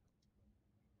boys.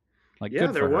 Like, yeah,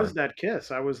 good there for was her. that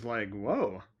kiss. I was like,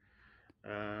 whoa.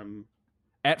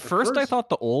 At first, I thought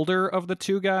the older of the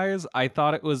two guys, I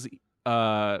thought it was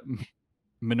Minoru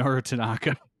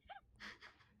Tanaka.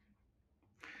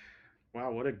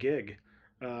 Wow, what a gig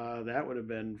that would have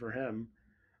been for him.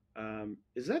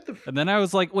 Is that the? And then I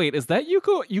was like, wait, is that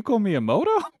Yuko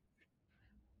Miyamoto?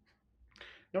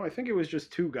 No, I think it was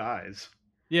just two guys.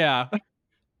 Yeah.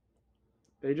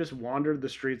 They just wandered the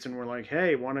streets and were like,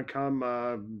 "Hey, want to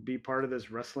come be part of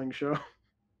this wrestling show,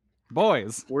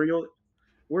 boys?" Where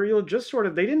you'll just sort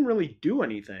of, they didn't really do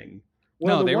anything.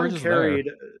 Well, no, they were just there.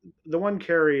 The one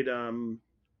carried, I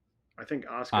think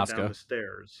Asuka down the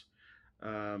stairs,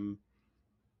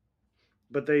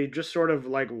 but they just sort of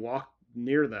like walked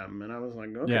near them, and I was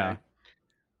like, okay. Yeah.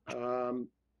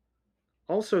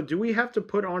 Also, do we have to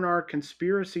put on our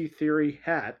conspiracy theory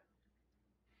hat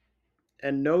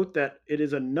and note that it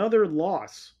is another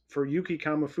loss for Yuki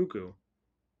Kamifuku?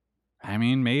 I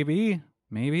mean, maybe,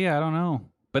 I don't know.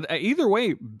 But either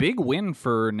way, big win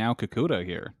for Nao Kakuta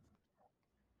here.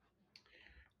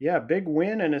 Yeah, big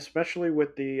win, and especially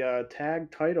with the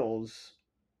tag titles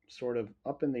sort of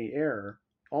up in the air.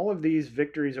 All of these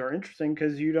victories are interesting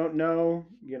because you don't know,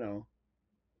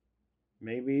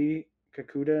 maybe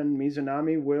Kakuta and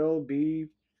Mizunami will be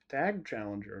tag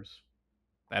challengers.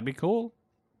 That'd be cool.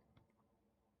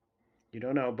 You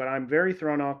don't know, but I'm very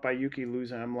thrown off by Yuki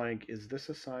losing. I'm like, is this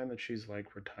a sign that she's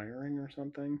like retiring or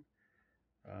something?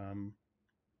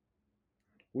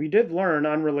 We did learn,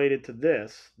 unrelated to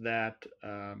this, that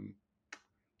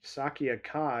Saki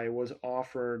Akai was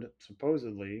offered,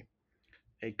 supposedly,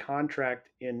 a contract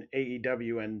in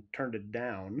AEW and turned it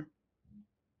down.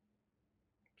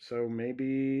 So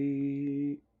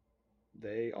maybe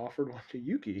they offered one to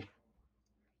Yuki.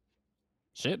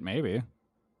 Shit, maybe.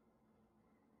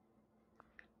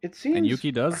 It seems, and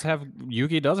Yuki does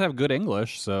have good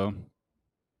English, so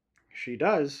she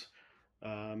does.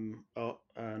 An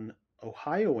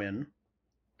Ohioan.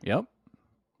 Yep.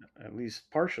 At least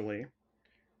partially.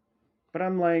 But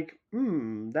I'm like,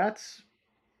 that's.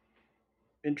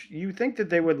 You think that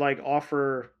they would like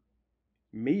offer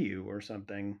Miyu or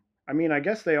something? I mean, I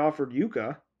guess they offered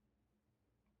Yuka,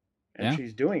 and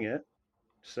she's doing it.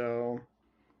 So,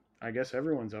 I guess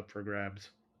everyone's up for grabs.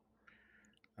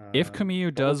 If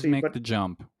Kamiyu does make the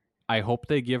jump, I hope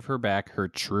they give her back her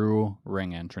true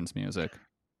ring entrance music.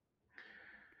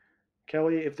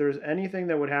 Kelly, if there's anything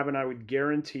that would happen, I would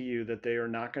guarantee you that they are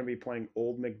not going to be playing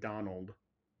Old MacDonald.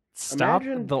 Stop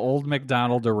the Old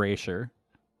MacDonald erasure.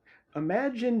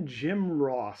 Imagine Jim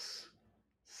Ross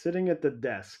sitting at the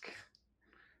desk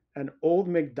and Old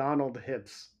MacDonald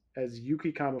hits as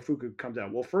Yuki Kamifuku comes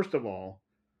out. Well, first of all,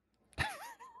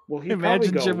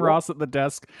 imagine Jim Ross at the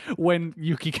desk when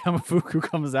Yuki Kamifuku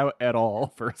comes out at all,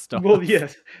 first off. Well,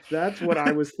 yes, that's what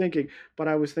I was thinking. But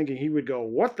I was thinking he would go,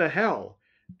 "What the hell?"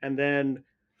 And then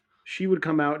she would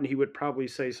come out and he would probably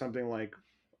say something like,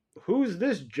 "Who's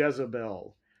this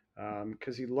Jezebel?"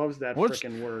 Because he loves that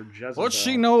frickin' word, Jezebel. What's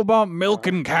she know about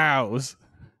milking cows?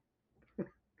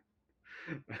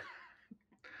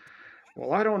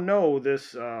 Well, I don't know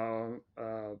this, and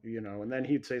then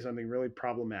he'd say something really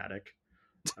problematic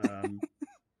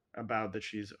about that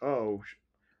she's,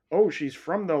 she's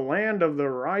from the land of the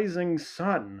rising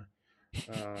sun.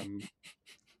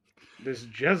 This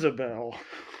Jezebel.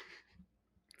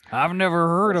 I've never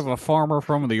heard of a farmer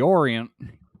from the Orient.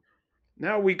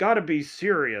 Now we got to be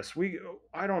serious.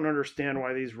 I don't understand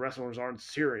why these wrestlers aren't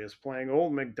serious playing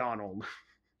Old MacDonald.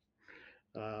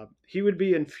 He would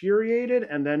be infuriated,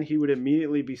 and then he would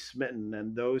immediately be smitten,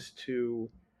 and those two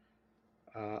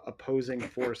opposing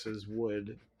forces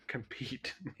would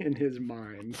compete in his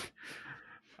mind.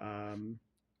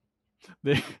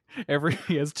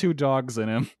 He has two dogs in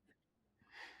him.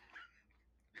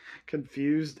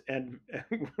 Confused and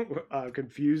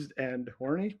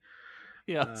horny.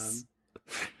 Yes.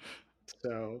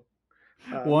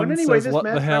 One says, "What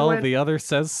the hell?" The other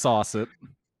says, "Sauce it."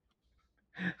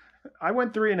 I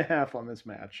went 3.5 on this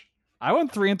match. I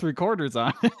went 3 3/4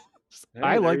 on it. Hey,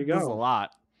 I like this a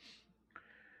lot.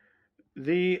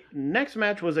 The next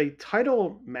match was a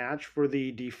title match for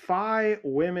the Defy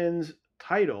Women's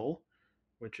title,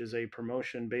 which is a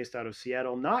promotion based out of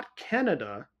Seattle, not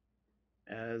Canada,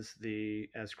 as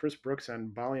Chris Brooks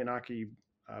and Balianaki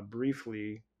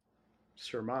briefly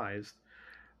surmised.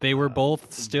 They were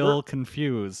both still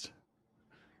confused.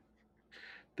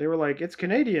 They were like, it's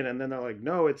Canadian, and then they're like,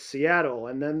 no, it's Seattle,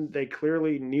 and then they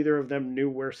clearly, neither of them knew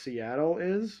where Seattle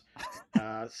is,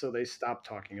 so they stopped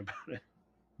talking about it.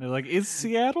 They're like, is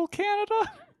Seattle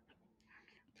Canada?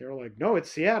 They were like, no,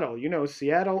 it's Seattle.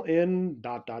 Seattle in ...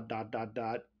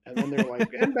 And then they're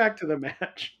like, and back to the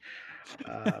match.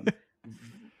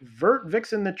 Vert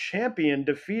Vixen, the champion,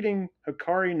 defeating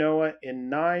Hikari Noah in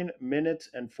 9 minutes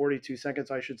and 42 seconds.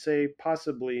 I should say,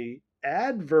 possibly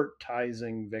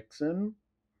advertising Vixen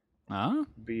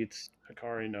beats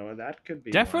Hikari Noah. That could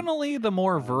be definitely the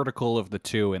more vertical of the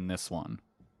two in this one.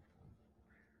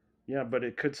 Yeah, but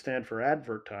it could stand for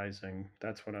advertising.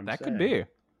 That's what I'm saying. That could be.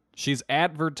 She's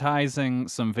advertising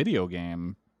some video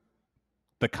game.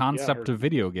 The concept of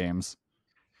video games.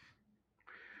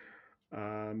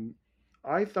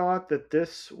 I thought that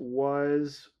this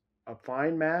was a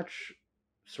fine match,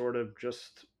 sort of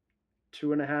just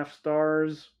 2.5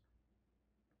 stars.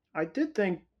 I did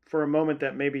think for a moment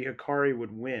that maybe Hikari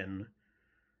would win,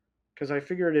 because I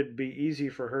figured it'd be easy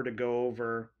for her to go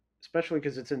over, especially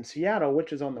because it's in Seattle,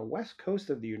 which is on the west coast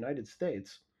of the United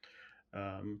States.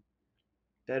 That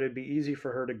it'd be easy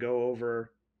for her to go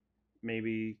over,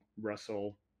 maybe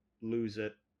wrestle, lose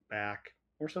it back,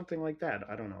 or something like that.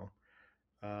 I don't know.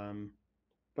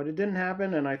 But it didn't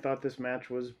happen, and I thought this match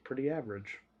was pretty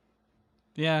average.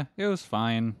 Yeah, it was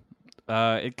fine.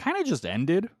 It kind of just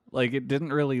ended. Like, it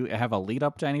didn't really have a lead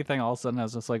up to anything. All of a sudden, I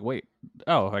was just like, wait,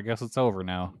 I guess it's over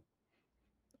now.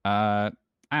 I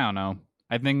don't know.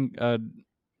 I think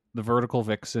The Vertical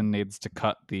Vixen needs to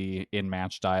cut the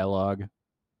in-match dialogue.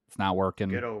 It's not working.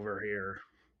 Get over here.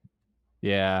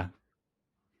 Yeah.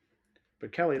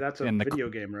 But Kelly, that's a And video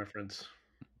game reference.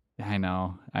 I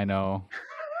know.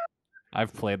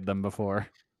 I've played them before.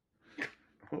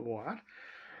 What?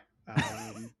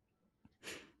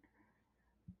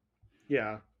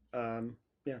 Yeah.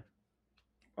 Yeah.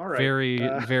 All right. Very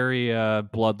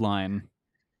Bloodline.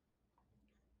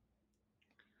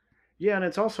 Yeah, and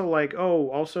it's also like,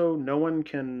 also no one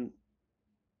can,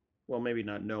 well, maybe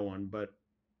not no one, but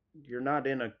you're not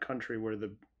in a country where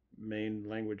the main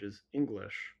language is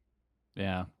English.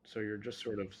 Yeah. So you're just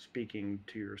sort of speaking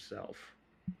to yourself.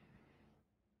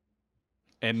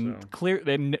 And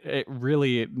it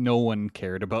really, no one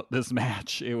cared about this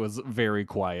match. It was very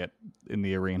quiet in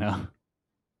the arena.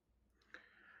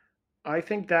 I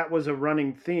think that was a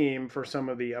running theme for some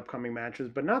of the upcoming matches,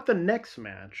 but not the next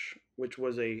match, which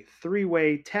was a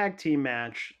 3-way tag team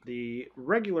match. The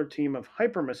regular team of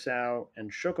Hyper Masao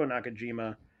and Shoko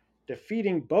Nakajima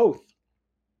defeating both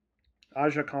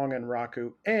Aja Kong and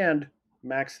Raku and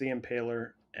Max the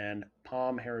Impaler and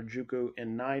Palm Harajuku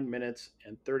in 9 minutes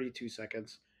and 32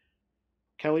 seconds.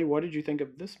 Kelly, what did you think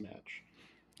of this match?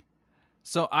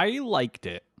 So I liked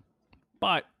it,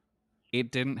 but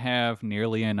it didn't have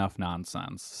nearly enough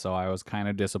nonsense, so I was kind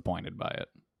of disappointed by it.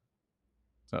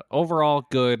 So overall,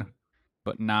 good,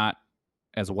 but not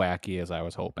as wacky as I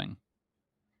was hoping.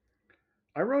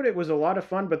 I wrote it was a lot of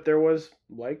fun, but there was,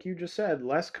 like you just said,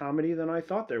 less comedy than I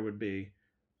thought there would be.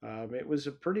 It was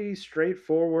a pretty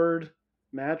straightforward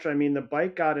match. I mean, the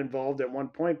bike got involved at one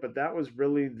point, but that was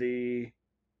really the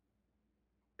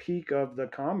peak of the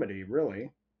comedy,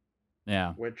 really.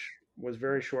 Yeah. Which was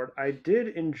very short. I did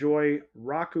enjoy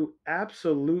Raku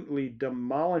absolutely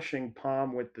demolishing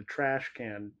Palm with the trash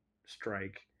can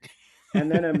strike,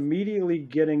 and then immediately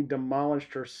getting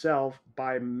demolished herself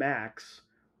by Max,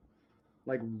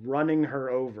 like running her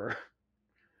over.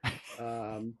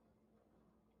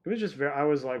 It was just I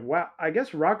was like, wow, I guess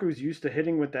Raku's used to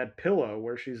hitting with that pillow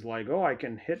where she's like, oh, I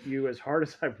can hit you as hard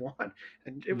as I want.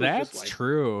 And it was That's just like,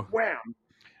 true. Wham.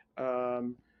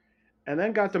 And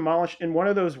then got demolished in one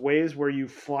of those ways where you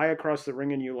fly across the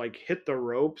ring and you like hit the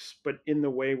ropes, but in the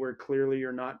way where clearly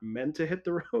you're not meant to hit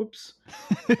the ropes.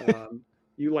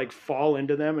 You like fall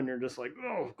into them and you're just like,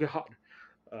 oh God.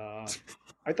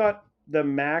 I thought the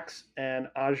Max and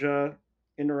Aja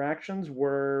interactions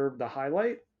were the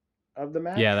highlight of the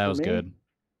match. Yeah, that was good.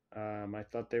 I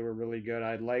thought they were really good.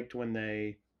 I liked when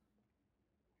I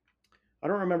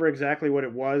don't remember exactly what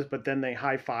it was, but then they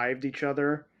high-fived each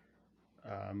other.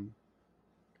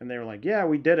 And they were like, yeah,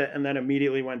 we did it. And then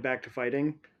immediately went back to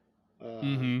fighting,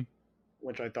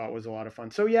 which I thought was a lot of fun.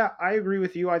 So, yeah, I agree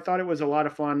with you. I thought it was a lot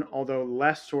of fun, although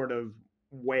less sort of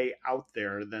way out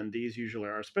there than these usually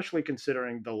are, especially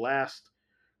considering the last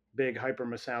big Hyper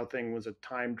Masao thing was a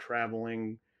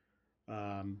time-traveling,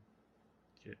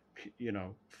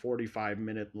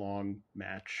 45-minute long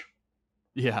match.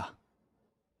 Yeah.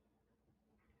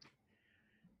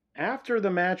 After the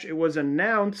match, it was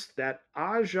announced that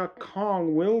Aja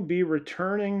Kong will be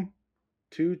returning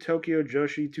to Tokyo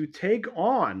Joshi to take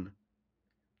on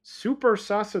Super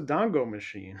Sasadango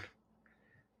Machine.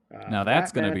 Now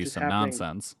that's going to be some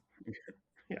nonsense.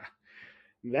 Yeah.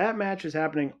 That match is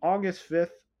happening August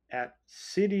 5th at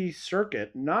City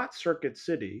Circuit, not Circuit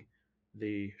City,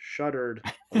 the shuttered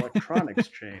electronics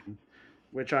chain,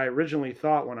 which I originally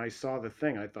thought when I saw the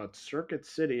thing, I thought Circuit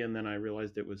City, and then I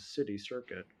realized it was City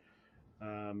Circuit.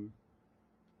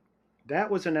 That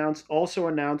was announced. Also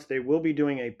announced they will be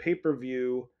doing a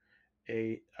pay-per-view,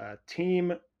 a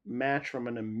team match from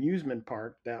an amusement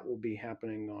park that will be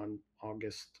happening on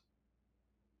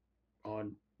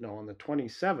the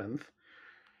 27th,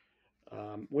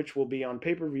 which will be on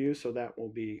pay-per-view, so that will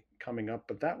be coming up.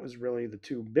 But that was really the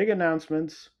two big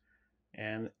announcements.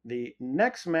 And the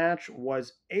next match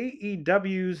was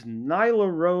AEW's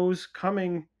Nyla Rose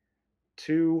coming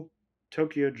to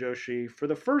Tokyo Joshi for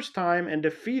the first time and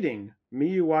defeating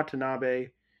Miyu Watanabe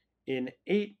in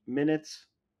 8 minutes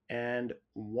and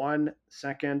 1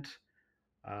 second.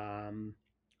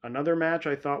 Another match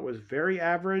I thought was very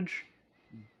average.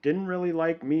 Didn't really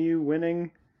like Miyu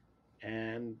winning,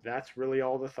 and that's really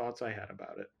all the thoughts I had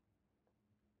about it.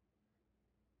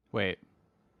 Wait.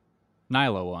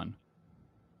 Nyla won.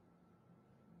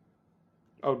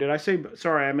 Oh, did I say...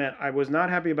 Sorry, I meant I was not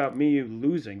happy about Miyu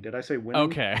losing. Did I say winning?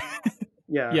 Okay.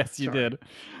 Yeah. Yes, you did.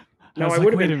 No, I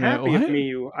would have been happy if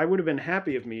Miyu... I would have been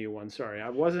happy if Miyu won. Sorry, I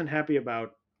wasn't happy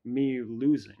about Miyu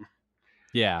losing.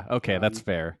 Yeah, okay, that's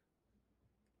fair.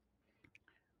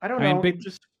 I don't know.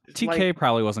 TK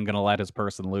probably wasn't going to let his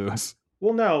person lose.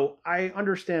 Well, no, I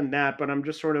understand that, but I'm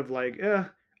just sort of like,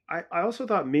 I also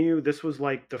thought Miyu, this was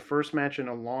like the first match in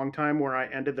a long time where I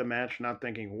ended the match not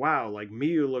thinking, wow, like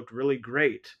Miyu looked really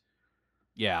great.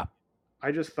 Yeah.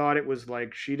 I just thought it was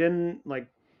like she didn't like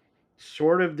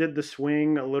sort of did the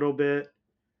swing a little bit.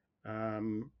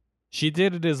 Um, She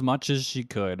did it as much as she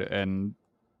could, and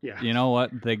yeah, you know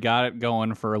what? They got it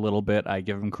going for a little bit. I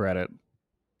give them credit.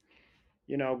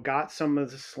 got some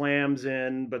of the slams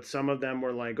in, but some of them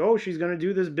were like, oh, she's going to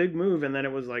do this big move. And then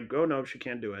it was like, oh, no, she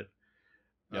can't do it.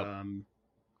 Yep.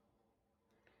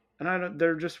 And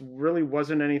there just really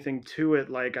wasn't anything to it.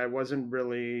 Like, I wasn't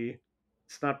really,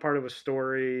 it's not part of a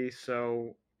story.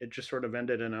 So it just sort of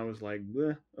ended. And I was like,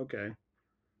 okay.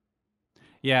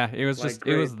 Yeah, it was Like, just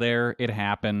it great. was there. It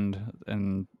happened,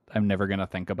 and I'm never gonna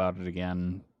think about it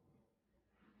again.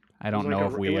 I It was don't like know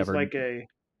if it we was ever. like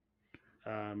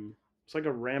it's like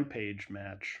a rampage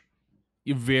match,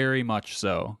 Very much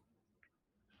so.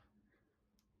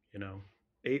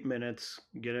 8 minutes,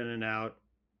 get in and out.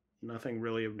 Nothing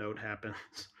really of note happens.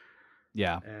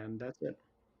 Yeah. And that's it.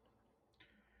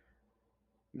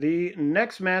 The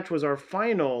next match was our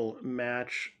final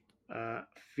match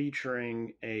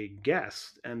featuring a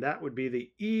guest, and that would be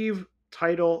the Eve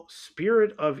title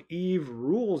Spirit of Eve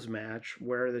rules match,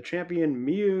 where the champion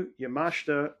Miyu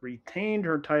Yamashita retained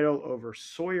her title over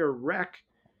Sawyer Wreck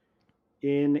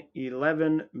in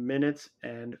 11 minutes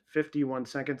and 51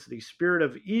 seconds. The Spirit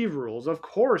of Eve rules, of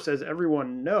course, as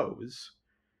everyone knows,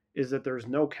 is that there's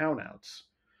no countouts.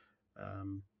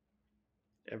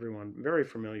 Everyone very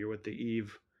familiar with the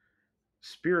Eve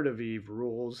Spirit of Eve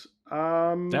rules.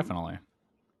 Definitely.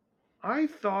 I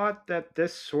thought that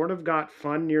this sort of got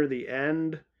fun near the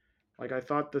end. Like, I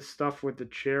thought the stuff with the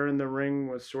chair in the ring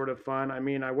was sort of fun. I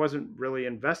mean, I wasn't really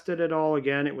invested at all.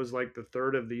 Again, it was like the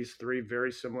third of these three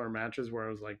very similar matches where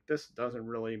I was like, this doesn't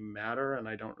really matter, and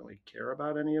I don't really care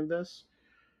about any of this.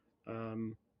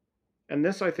 And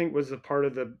this, I think, was the part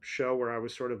of the show where I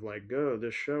was sort of like, oh,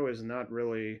 this show is not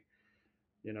really,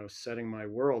 setting my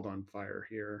world on fire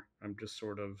here. I'm just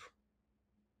sort of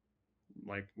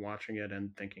like watching it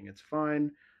and thinking it's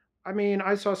fine. I mean,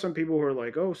 I saw some people who were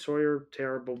like, "Oh, Sawyer,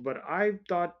 terrible," but I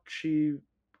thought she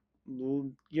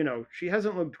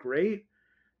hasn't looked great,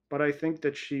 but I think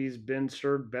that she's been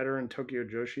served better in Tokyo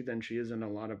Joshi than she is in a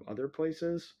lot of other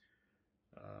places.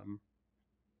 Um,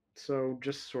 so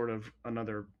just sort of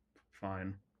another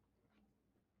fine.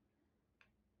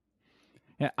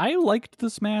 Yeah, I liked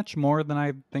this match more than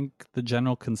I think the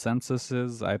general consensus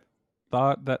is. I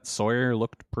thought that Sawyer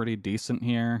looked pretty decent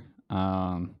here.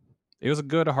 It was a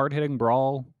good, hard-hitting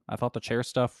brawl. I thought the chair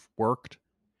stuff worked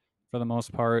for the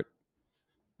most part.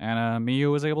 And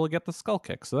Miyu was able to get the skull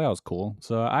kick, so that was cool.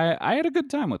 So I had a good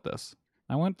time with this.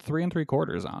 I went 3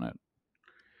 3/4 on it.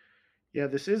 Yeah,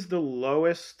 this is the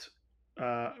lowest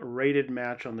rated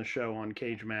match on the show on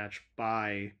Cage Match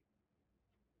by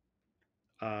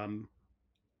um,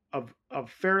 a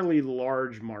fairly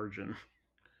large margin.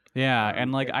 Yeah,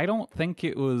 and like It, I don't think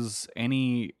it was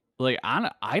any like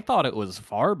I thought it was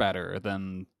far better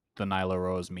than the Nyla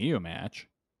Rose Miyu match.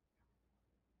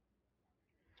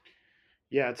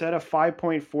 Yeah, it's at a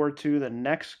 5.42. The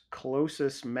next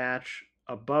closest match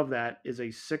above that is a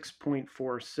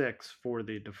 6.46 for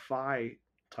the Defy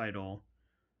title.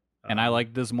 And I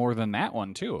like this more than that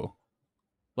one too.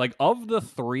 Like of the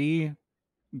 3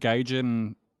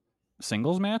 Gaijin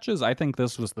singles matches, I think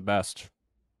this was the best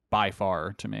by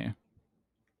far to me.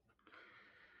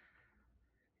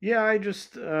 Yeah, I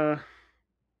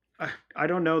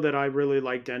don't know that I really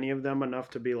liked any of them enough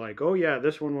to be like, oh yeah,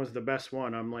 this one was the best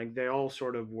one. I'm like, they all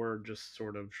sort of were just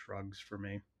sort of shrugs for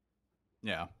me.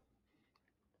 Yeah.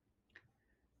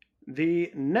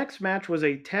 The next match was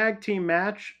a tag team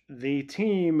match. The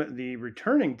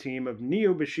returning team of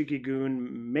Neo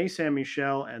Bishiki-gun, Mei San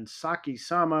Michelle, and Saki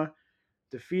Sama,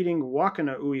 defeating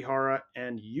Wakana Uehara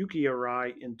and Yuki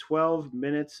Arai in 12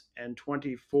 minutes and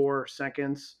 24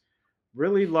 seconds.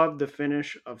 Really loved the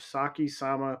finish of Saki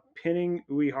Sama pinning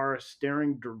Uehara,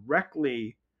 staring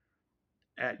directly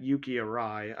at Yuki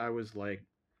Arai. I was like,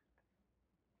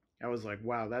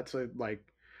 wow, that's a like.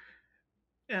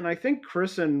 And I think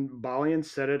Chris and Balian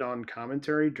said it on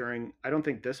commentary during, I don't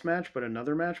think this match, but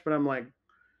another match. But I'm like,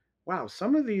 wow,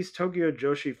 some of these Tokyo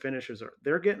Joshi finishes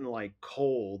they're getting like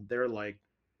cold. They're like,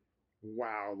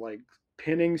 wow, like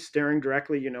pinning, staring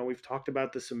directly. We've talked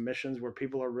about the submissions where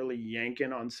people are really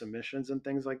yanking on submissions and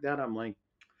things like that. I'm like,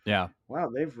 Yeah. wow,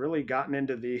 they've really gotten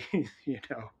into the,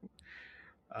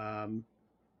 um,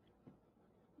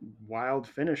 wild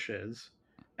finishes.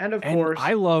 And of And course,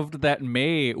 I loved that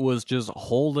May was just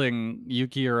holding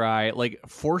Yuki Arai, like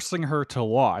forcing her to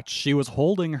watch. She was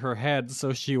holding her head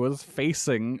so she was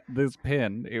facing this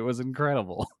pin. It was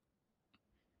incredible.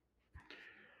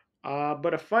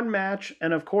 but a fun match.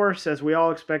 And of course, as we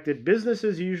all expected, business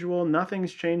as usual.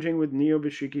 Nothing's changing with Neo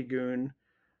Bishiki-gun.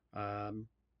 Um,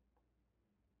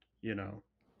 you know,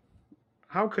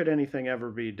 how could anything ever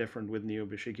be different with Neo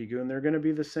Bishiki-gun? They're going to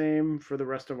be the same for the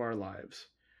rest of our lives.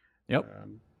 Yep.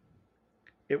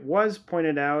 It was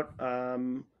pointed out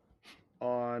on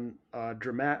on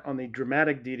the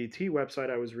Dramatic DDT website.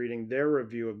 I was reading their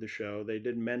review of the show. They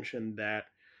did mention that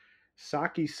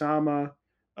Saki-sama,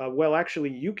 well,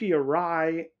 actually, Yuki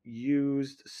Arai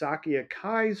used Saki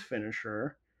Akai's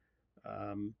finisher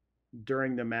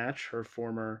during the match, her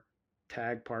former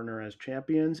tag partner as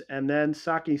champions, and then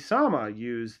Saki-sama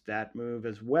used that move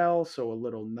as well. So a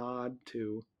little nod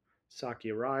to Saki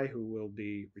Arai, who will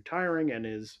be retiring and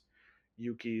is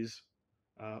Yuki's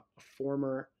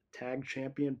former tag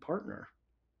champion partner.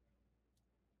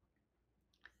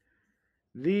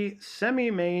 The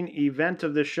semi-main event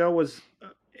of the show was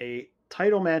a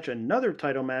title match, another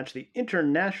title match, the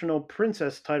International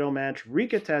Princess title match,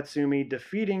 Rika Tatsumi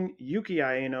defeating Yuki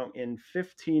Aino in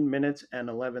 15 minutes and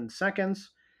 11 seconds.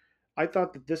 I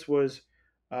thought that this was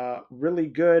really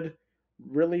good,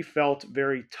 really felt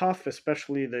very tough,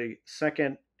 especially the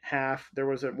second half. There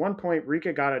was at one point,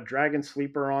 Rika got a dragon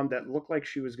sleeper on that looked like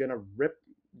she was going to rip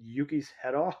Yuki's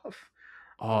head off.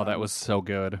 Oh, that was so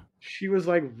good. She was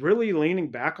like really leaning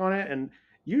back on it, and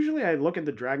usually I look at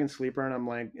the dragon sleeper and I'm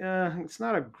like, it's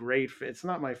not a it's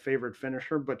not my favorite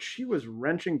finisher, but she was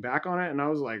wrenching back on it, and I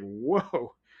was like,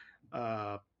 whoa,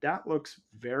 that looks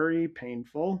very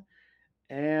painful.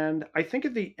 And I think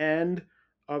at the end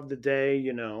of the day,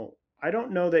 I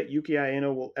don't know that Yuki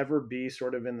Aino will ever be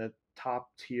sort of in the top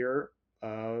tier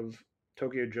of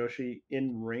Tokyo Joshi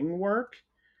in ring work.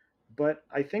 But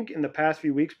I think in the past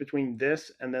few weeks between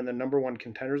this and then the number one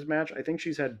contenders match, I think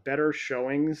she's had better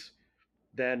showings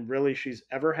than really she's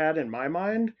ever had in my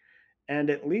mind. And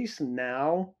at least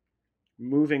now,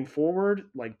 moving forward,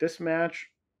 like this match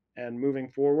and moving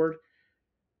forward,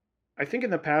 I think in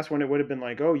the past when it would have been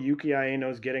like, oh, Yuki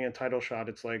Aino's getting a title shot,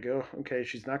 it's like, oh, okay,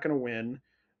 she's not going to win.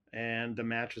 And the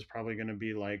match is probably going to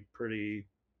be like pretty,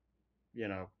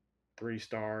 3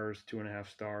 stars, 2.5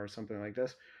 stars, something like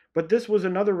this. But this was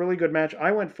another really good match.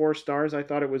 I went 4 stars. I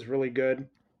thought it was really good.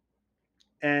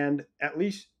 And at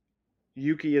least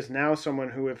Yuki is now someone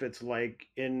who, if it's like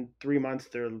in 3 months,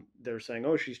 they're saying,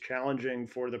 oh, she's challenging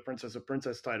for the Princess of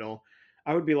Princess title,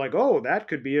 I would be like, oh, that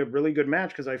could be a really good match,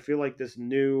 because I feel like this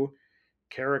new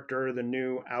character, the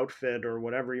new outfit, or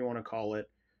whatever you want to call it,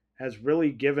 has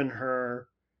really given her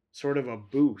sort of a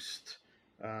boost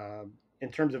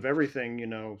in terms of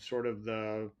everything, sort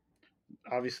of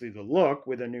obviously the look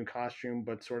with a new costume,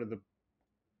 but sort of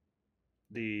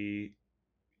the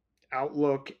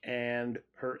outlook and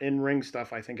her in-ring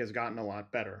stuff, I think, has gotten a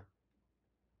lot better.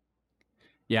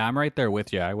 Yeah, I'm right there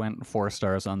with you. I went 4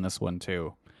 stars on this one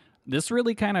too. This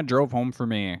really kind of drove home for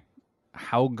me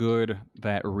how good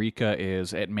that Rika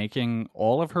is at making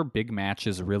all of her big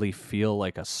matches really feel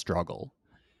like a struggle.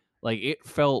 Like, it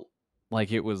felt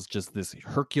like it was just this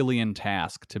Herculean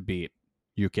task to beat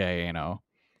Yuki Aino.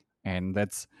 And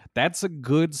that's a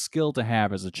good skill to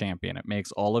have as a champion. It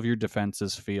makes all of your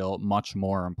defenses feel much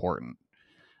more important.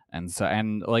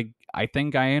 And like, I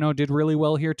think Aino did really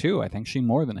well here too. I think she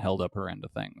more than held up her end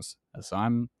of things. So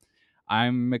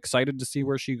I'm excited to see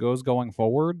where she goes going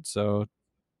forward. So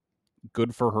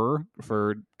good for her,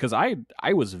 because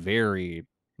I was very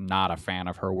not a fan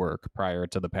of her work prior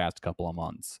to the past couple of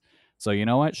months. So you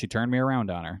know what? She turned me around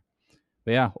on her.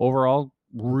 But yeah, overall,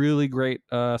 really great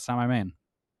semi-main.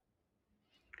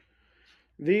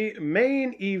 The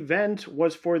main event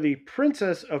was for the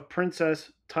Princess of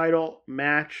Princess title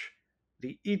match.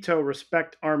 The Ito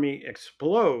Respect Army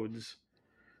explodes.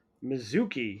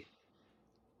 Mizuki,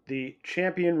 the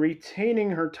champion,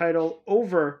 retaining her title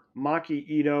over Maki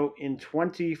Ito in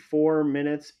 24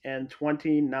 minutes and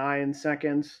 29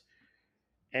 seconds.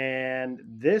 And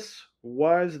this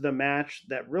was the match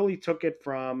that really took it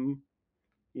from,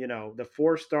 the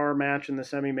 4-star match in the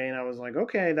semi-main. I was like,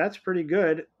 okay, that's pretty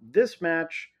good. This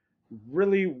match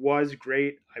really was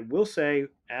great. I will say,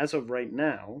 as of right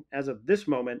now, as of this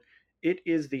moment, it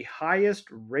is the highest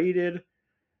rated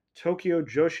Tokyo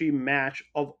Joshi match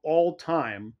of all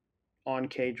time on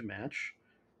Cage Match.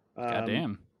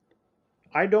 Goddamn.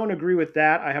 I don't agree with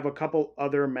that. I have a couple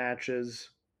other matches.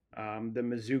 The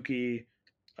Mizuki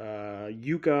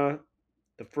Yuka,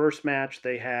 the first match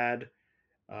they had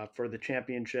for the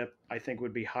championship, I think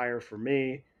would be higher for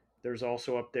me. There's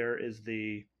also up there is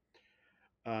the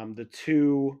The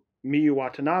two Miyu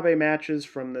Watanabe matches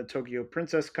from the Tokyo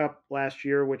Princess Cup last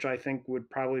year, which I think would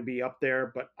probably be up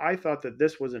there. But I thought that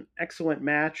this was an excellent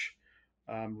match.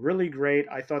 Really great.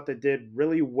 I thought they did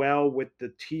really well with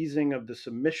the teasing of the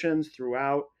submissions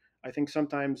throughout. I think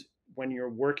sometimes when you're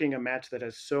working a match that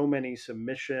has so many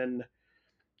submission,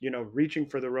 reaching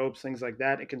for the ropes, things like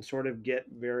that, it can sort of get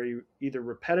very either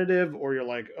repetitive or you're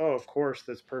like, oh, of course,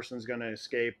 this person's going to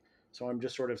escape. So I'm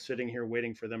just sort of sitting here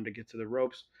waiting for them to get to the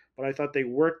ropes. But I thought they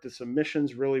worked the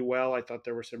submissions really well. I thought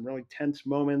there were some really tense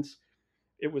moments.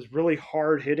 It was really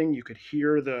hard hitting. You could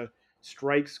hear the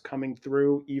strikes coming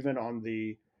through even on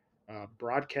the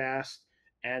broadcast.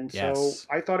 And so Yes.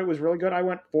 I thought it was really good. I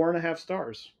went 4.5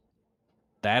 stars.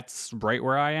 That's right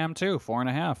where I am too,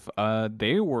 4.5.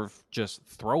 They were just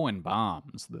throwing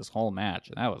bombs this whole match,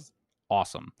 and that was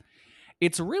awesome.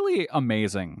 It's really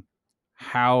amazing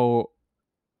how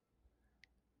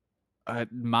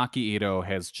Maki Ito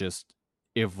has just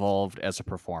evolved as a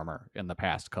performer in the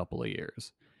past couple of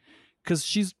years. Because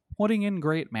she's putting in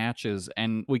great matches,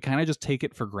 and we kind of just take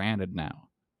it for granted now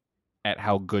at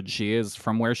how good she is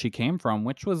from where she came from,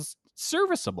 which was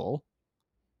serviceable.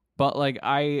 But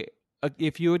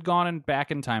if you had gone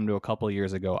back in time to a couple of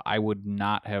years ago, I would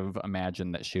not have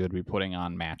imagined that she would be putting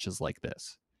on matches like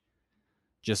this.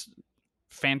 Just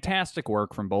fantastic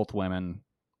work from both women.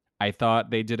 I thought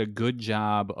they did a good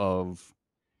job of,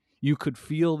 you could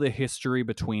feel the history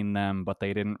between them, but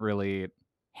they didn't really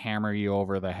hammer you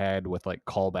over the head with like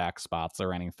callback spots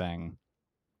or anything.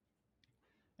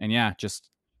 And yeah, just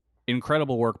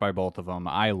incredible work by both of them.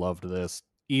 I loved this.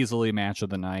 Easily match of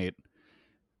the night.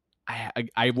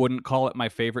 I wouldn't call it my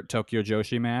favorite Tokyo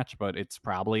Joshi match, but it's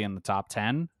probably in the top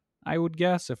 10, I would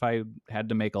guess, if I had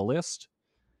to make a list.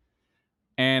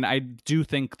 And I do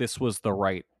think this was the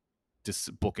right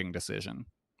booking decision.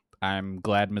 I'm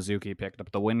glad Mizuki picked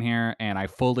up the win here, and I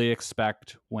fully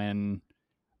expect when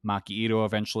Maki Ito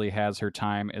eventually has her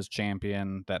time as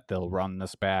champion that they'll run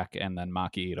this back, and then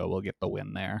Maki Ito will get the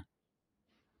win there.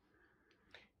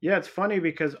 Yeah, it's funny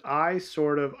because I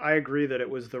agree that it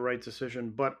was the right decision,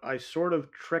 but I sort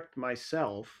of tricked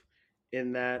myself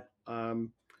in that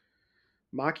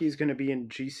Maki is going to be in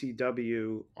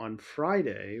GCW on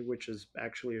Friday, which is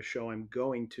actually a show I'm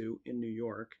going to in New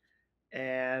York.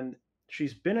 And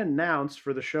she's been announced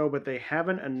for the show, but they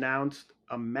haven't announced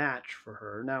a match for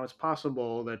her. Now, it's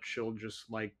possible that she'll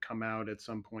just like come out at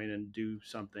some point and do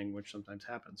something, which sometimes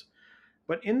happens.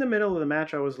 But in the middle of the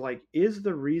match, I was like, is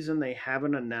the reason they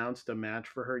haven't announced a match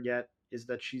for her yet is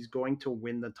that she's going to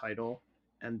win the title?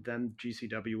 And then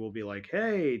GCW will be like,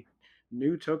 hey,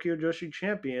 new Tokyo Joshi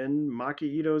champion,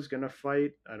 Maki Ito's going to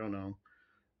fight, I don't know,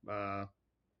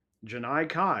 Janai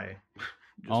Kai.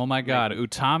 Oh my god,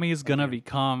 Utami's going to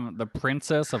become the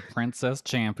Princess of Princess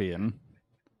Champion.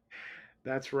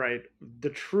 That's right. The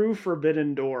true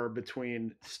forbidden door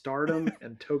between Stardom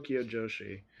and Tokyo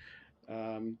Joshi.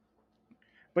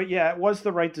 But yeah, it was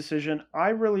the right decision.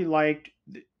 I really liked,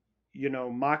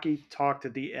 Maki talked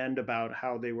at the end about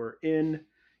how they were in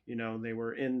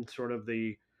sort of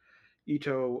the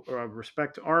Ito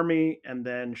Respect Army, and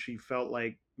then she felt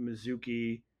like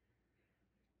Mizuki,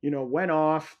 went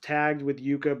off, tagged with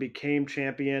Yuka, became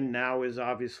champion, now is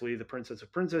obviously the Princess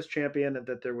of Princess champion, and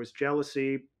that there was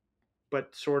jealousy,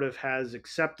 but sort of has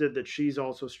accepted that she's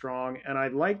also strong. And I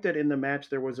liked that in the match,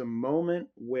 there was a moment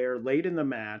where late in the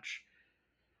match,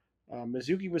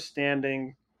 Mizuki was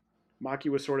standing. Maki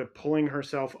was sort of pulling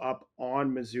herself up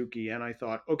on Mizuki. And I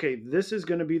thought, okay, this is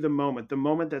going to be the moment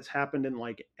that's happened in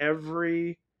like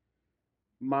every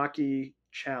Maki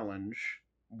challenge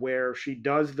where she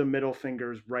does the middle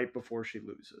fingers right before she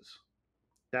loses.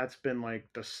 That's been like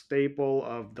the staple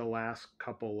of the last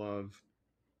couple of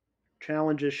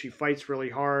challenges. She fights really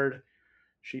hard.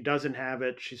 She doesn't have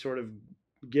it. She sort of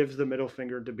gives the middle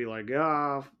finger to be like,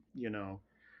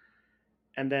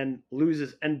 and then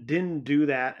loses and didn't do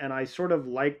that. And I sort of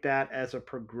like that as a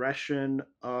progression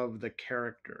of the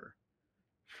character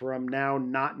from now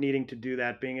not needing to do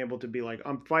that, being able to be like,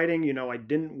 I'm fighting, I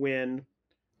didn't win,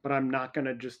 but I'm not going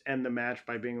to just end the match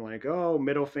by being like, oh,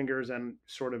 middle fingers and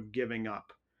sort of giving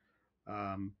up.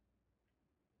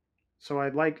 So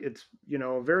I'd like, it's,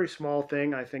 a very small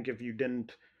thing. I think if you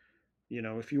didn't,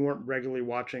 if you weren't regularly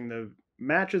watching the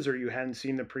matches or you hadn't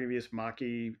seen the previous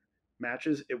Maki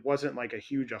matches, it wasn't like a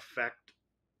huge effect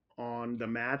on the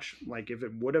match. Like if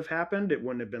it would have happened, it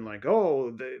wouldn't have been like,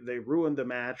 oh, they ruined the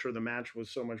match or the match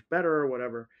was so much better or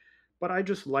whatever. But I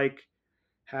just like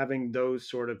having those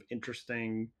sort of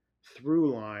interesting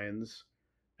through lines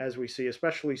as we see,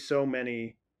 especially so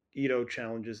many Ito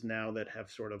challenges now that have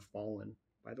sort of fallen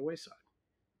by the wayside.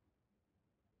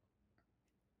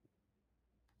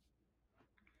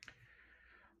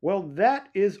 Well, that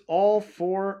is all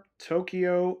for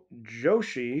Tokyo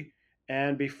Joshi.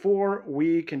 And before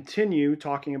we continue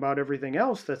talking about everything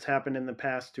else that's happened in the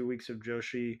past 2 weeks of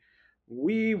Joshi,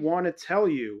 we want to tell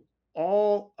you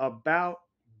all about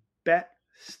Bet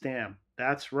Stamp.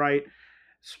 That's right.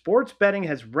 Sports betting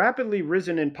has rapidly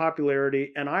risen in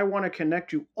popularity, and I want to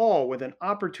connect you all with an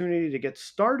opportunity to get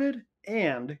started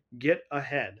and get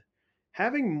ahead.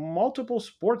 Having multiple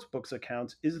sportsbooks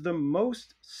accounts is the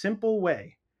most simple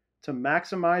way to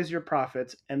maximize your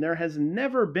profits, and there has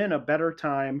never been a better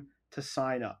time to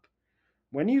sign up.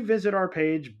 When you visit our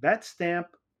page,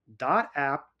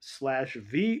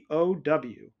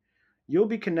 betstamp.app/VOW, you'll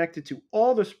be connected to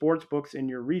all the sports books in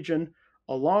your region,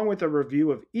 along with a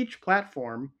review of each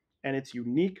platform and its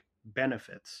unique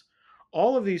benefits.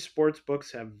 All of these sports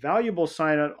books have valuable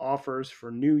sign-up offers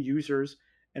for new users,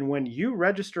 and when you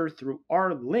register through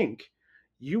our link,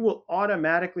 you will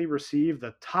automatically receive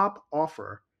the top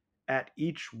offer at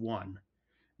each one.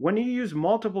 When you use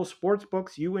multiple sports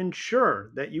books, you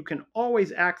ensure that you can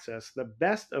always access the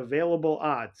best available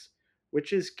odds,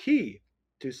 which is key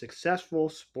to successful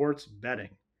sports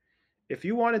betting. If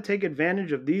you want to take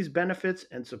advantage of these benefits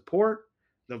and support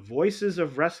the Voices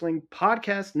of Wrestling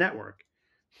Podcast Network,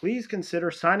 please consider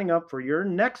signing up for your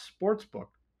next sportsbook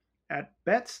at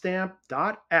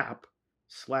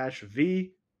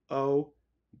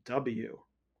betstamp.app/VOW.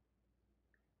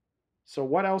 So,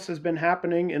 what else has been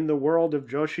happening in the world of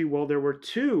Joshi? Well, there were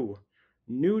two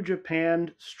New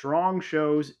Japan Strong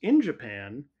shows in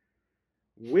Japan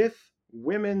with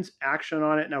women's action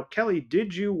on it. Now, Kelly,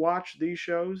 did you watch these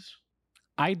shows?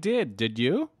 I did. Did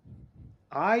you?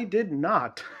 I did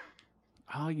not.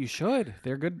 Oh, you should.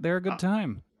 They're good. They're a good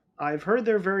time. I've heard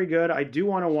they're very good. I do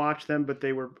want to watch them, but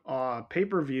they were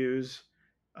pay-per-views,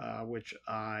 which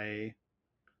I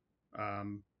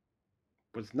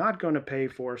was not going to pay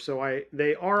for. So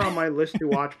they are on my list to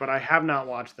watch, but I have not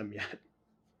watched them yet.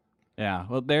 Yeah,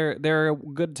 well, they're a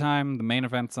good time. The main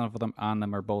events on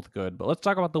them are both good. But let's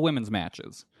talk about the women's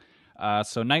matches.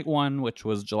 So night one, which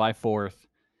was July 4th,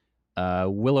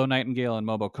 Willow Nightingale and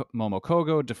Momo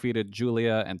Kogo defeated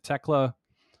Julia and Tekla.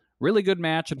 Really good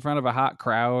match in front of a hot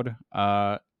crowd.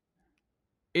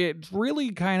 It's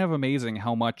really kind of amazing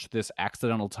how much this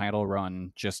accidental title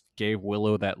run just gave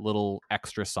Willow that little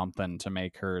extra something to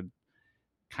make her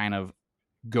kind of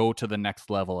go to the next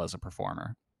level as a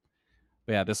performer.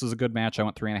 But yeah, this was a good match. I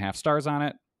went 3.5 stars on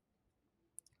it.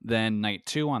 Then night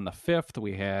two on the 5th,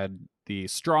 we had the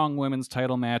strong women's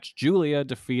title match. Julia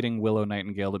defeating Willow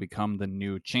Nightingale to become the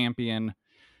new champion.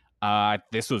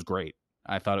 This was great.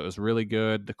 I thought it was really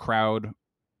good. The crowd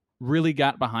really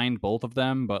got behind both of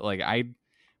them, but like I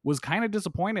was kind of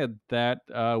disappointed that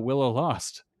Willow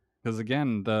lost because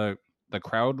again the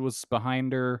crowd was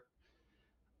behind her.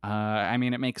 I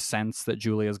mean, it makes sense that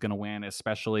Julia's going to win,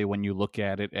 especially when you look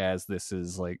at it as this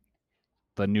is like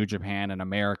the New Japan and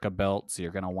America belts.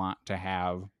 You're going to want to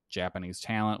have Japanese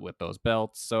talent with those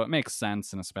belts, so it makes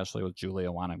sense, and especially with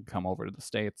Julia wanting to come over to the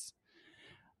States.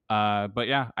 But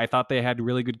yeah, I thought they had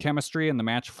really good chemistry, and the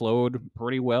match flowed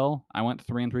pretty well. I went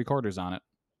 3 3/4 on it.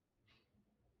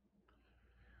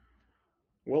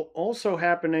 Well, also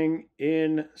happening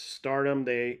in Stardom,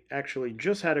 they actually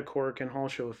just had a Korakuen Hall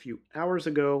show a few hours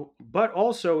ago, but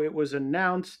also it was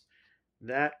announced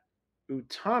that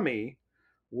Utami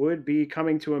would be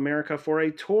coming to America for a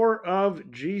tour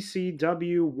of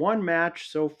GCW. One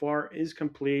match so far is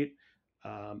complete.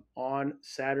 On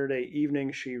Saturday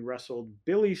evening, she wrestled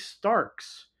Billy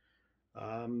Starks.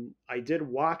 I did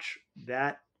watch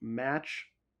that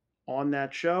match on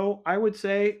that show. I would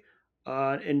say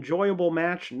enjoyable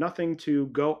match, nothing to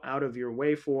go out of your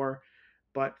way for,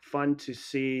 but fun to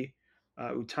see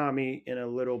Utami in a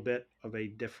little bit of a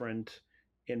different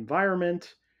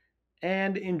environment,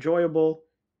 and enjoyable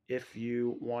if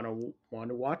you want to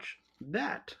watch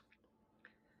that.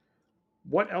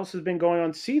 What else has been going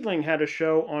on? Seedling had a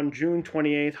show on June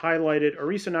 28th, highlighted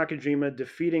Arisa Nakajima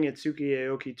defeating Itsuki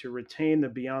Aoki to retain the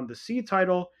Beyond the Sea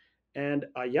title, and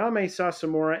Ayame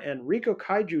Sasamura and Riko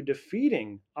Kaiju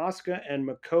defeating Asuka and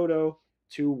Makoto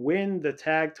to win the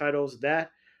tag titles.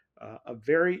 That a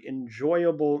very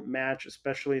enjoyable match,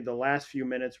 especially the last few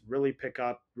minutes really pick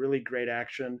up, really great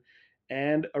action,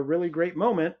 and a really great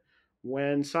moment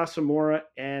when Sasamura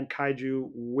and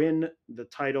Kaiju win the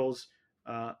titles.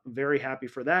 Very happy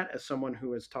for that as someone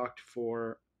who has talked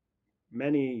for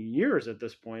many years at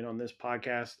this point on this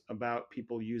podcast about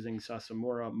people using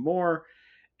Sasamura more,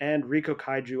 and Riko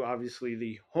Kaiju, obviously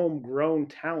the homegrown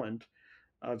talent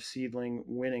of Seedling,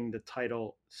 winning the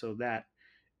title. So that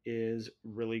is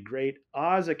really great.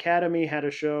 Oz Academy had a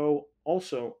show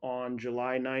Also on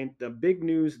July 9th, the big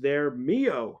news there,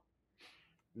 Mio,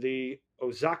 the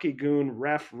Ozaki-gun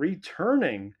ref,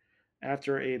 returning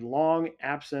after a long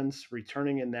absence,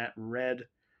 returning in that red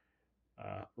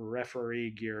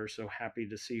referee gear. So happy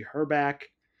to see her back.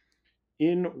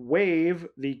 In Wave,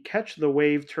 the Catch the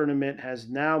Wave tournament has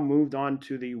now moved on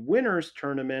to the Winners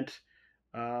Tournament.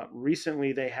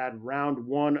 Recently, they had round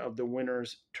one of the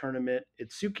Winners Tournament.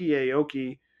 Itsuki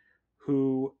Aoki,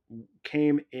 who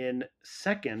came in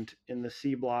second in the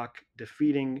C block,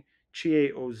 defeating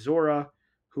Chie Ozora,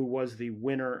 who was the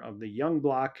winner of the Young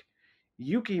block.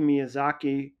 Yuki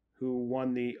Miyazaki, who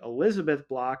won the Elizabeth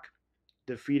block,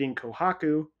 defeating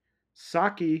Kohaku.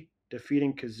 Saki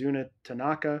defeating Kazuna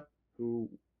Tanaka, who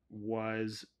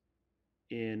was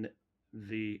in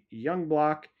the Young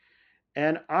block.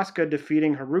 And Asuka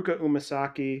defeating Haruka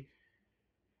Umasaki.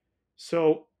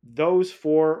 So those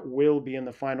four will be in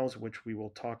the finals, which we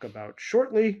will talk about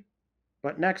shortly.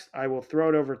 But next, I will throw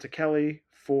it over to Kelly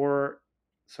for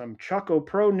some Choco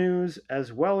Pro news,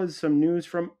 as well as some news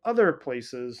from other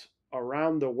places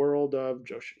around the world of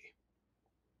Joshi.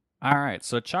 All right,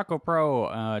 so Choco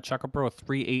Pro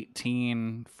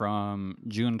 318 from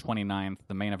June 29th.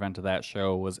 The main event of that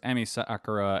show was Emi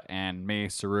Sakura and Mei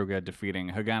Suruga defeating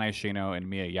Hagane Shino and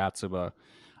Miya Yatsuba.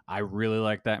 I really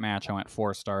liked that match. I went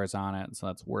 4 stars on it, so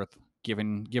that's worth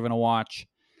giving a watch.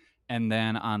 And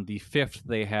then on the 5th,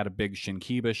 they had a big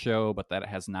Shinkiba show, but that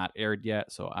has not aired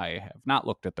yet, so I have not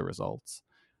looked at the results.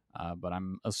 But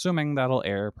I'm assuming that'll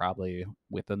air probably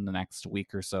within the next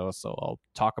week or so I'll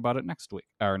talk about it next week,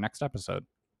 or next episode.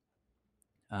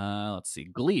 Let's see.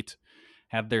 GLEAT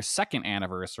had their second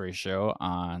anniversary show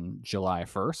on July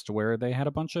 1st, where they had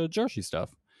a bunch of Joshi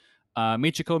stuff.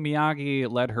 Michiko Miyagi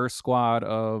led her squad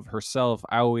of herself,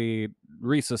 Aoi,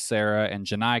 Risa Sera, and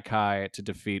Janai Kai to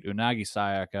defeat Unagi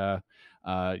Sayaka,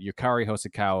 Yukari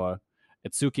Hosokawa,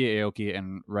 Itsuki Aoki,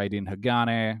 and Raiden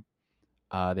Hagane.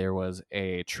 There was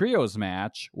a trios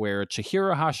match where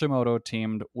Chihiro Hashimoto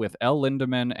teamed with El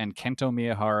Lindemann and Kento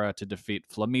Miyahara to defeat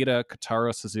Flamita,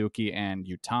 Kotaro Suzuki, and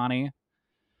Yutani.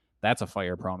 That's a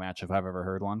Fire Pro match if I've ever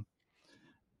heard one.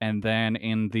 And then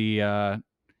in the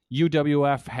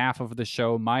UWF half of the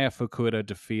show, Maya Fukuda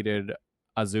defeated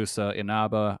Azusa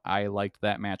Inaba. I liked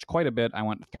that match quite a bit. I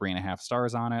went 3.5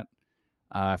 stars on it.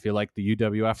 If you like the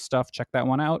UWF stuff, check that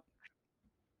one out.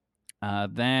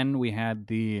 Then we had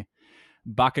the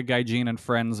Baka Gaijin and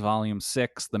Friends Volume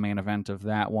 6. The main event of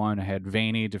that one had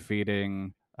Vaney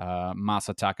defeating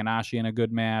Masa Takanashi in a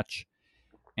good match.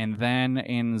 And then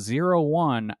in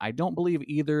 0-1, I don't believe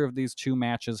either of these two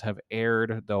matches have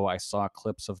aired, though I saw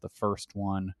clips of the first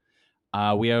one.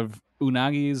 We have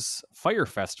Unagi's Fire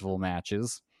Festival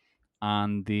matches.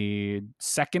 On the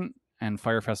second and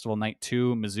Fire Festival Night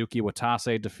 2, Mizuki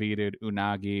Watase defeated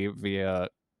Unagi via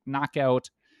knockout.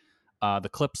 The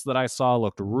clips that I saw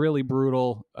looked really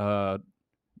brutal.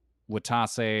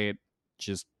 Watase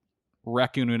just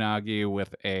wrecking Unagi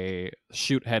with a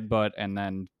shoot headbutt and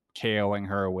then KOing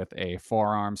her with a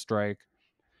forearm strike.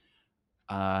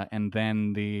 And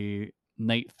then the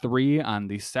Night 3 on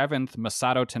the 7th,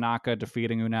 Masato Tanaka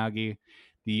defeating Unagi.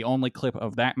 The only clip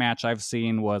of that match I've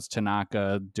seen was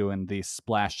Tanaka doing the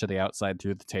splash to the outside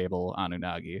through the table on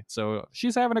Unagi. So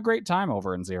she's having a great time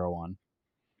over in 0-1.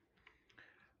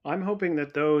 I'm hoping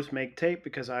that those make tape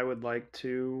because I would like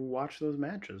to watch those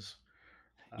matches.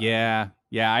 Yeah,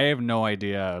 I have no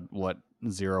idea what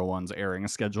 0-1's airing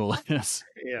schedule is.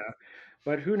 Yeah,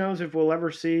 but who knows if we'll ever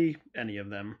see any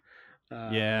of them.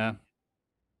 Yeah.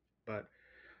 But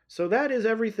so that is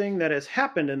everything that has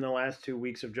happened in the last 2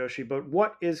 weeks of Joshi. But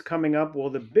what is coming up?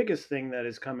 Well, the biggest thing that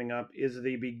is coming up is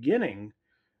the beginning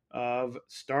of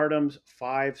Stardom's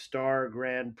 5-star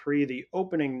Grand Prix. The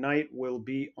opening night will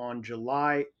be on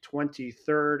July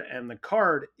 23rd, and the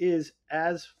card is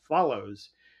as follows.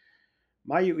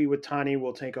 Mayu Iwatani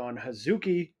will take on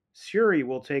Hazuki. Suri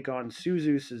will take on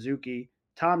Suzu Suzuki.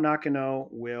 Tom Nakano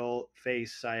will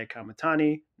face Sayaka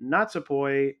Mitani.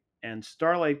 Natsupoi and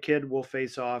Starlight Kid will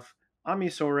face off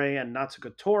Amisore and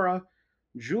Natsuko Tora.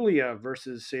 Julia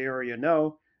versus Sayori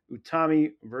Yano.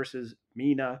 Utami versus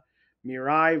Mina.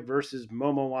 Mirai versus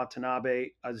Momo Watanabe.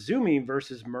 Azumi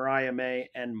versus Mariah May.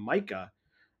 And Micah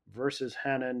versus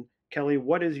Hanan. Kelly,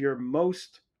 what is your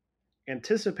most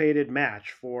anticipated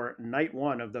match for night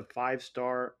 1 of the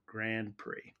 5-star Grand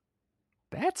Prix?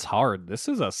 That's hard. This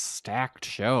is a stacked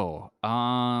show.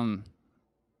 I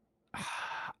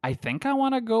think I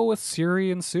want to go with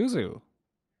Suri and Suzu.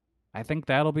 I think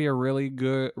that'll be a really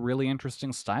good, really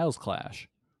interesting styles clash.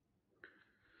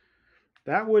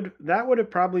 That would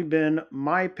have probably been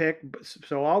my pick.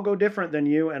 So I'll go different than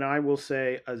you, and I will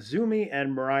say Azumi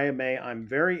and Mariah May. I'm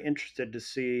very interested to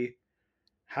see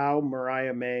how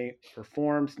Mariah May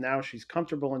performs. Now she's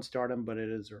comfortable in Stardom, but it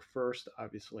is her first,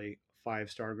 obviously,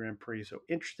 5-star Grand Prix. So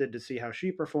interested to see how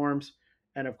she performs.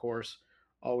 And of course,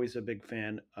 always a big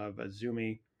fan of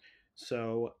Azumi.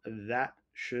 So that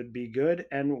should be good.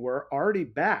 And we're already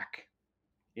back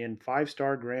in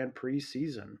 5-star Grand Prix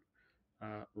season.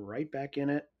 Right back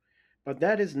in it. But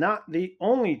that is not the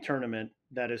only tournament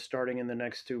that is starting in the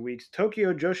next 2 weeks.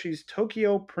 Tokyo Joshi's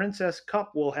Tokyo Princess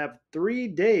Cup will have 3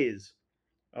 days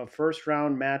of first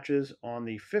round matches on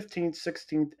the 15th,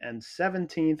 16th, and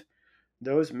 17th.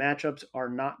 Those matchups are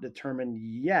not determined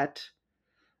yet.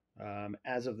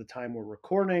 As of the time we're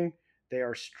recording, they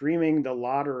are streaming the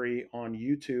lottery on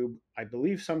YouTube, I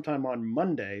believe sometime on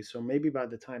Monday. So maybe by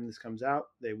the time this comes out,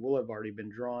 they will have already been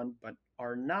drawn, but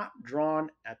are not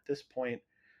drawn at this point.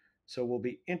 So we'll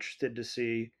be interested to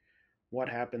see what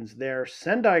happens there.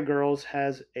 Sendai Girls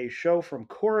has a show from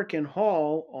Korakuen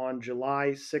Hall on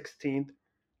July 16th,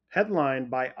 headlined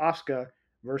by Asuka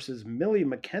versus Millie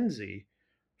McKenzie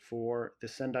for the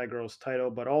Sendai Girls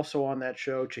title. But also on that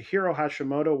show, Chihiro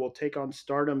Hashimoto will take on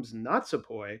Stardom's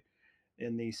Natsupoi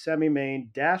in the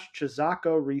semi-main. Dash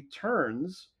Chizako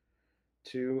returns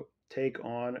to take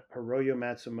on Hiroyo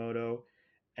Matsumoto.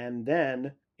 And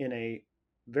then in a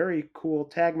very cool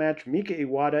tag match, Mika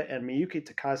Iwata and Miyuki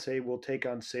Takase will take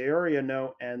on Sayori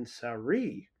Ano and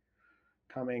Sari,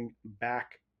 coming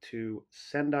back to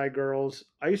Sendai Girls.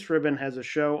 Ice Ribbon has a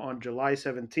show on July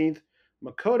 17th.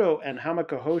 Makoto and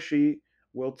Hamako Hoshi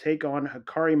will take on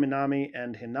Hikari Minami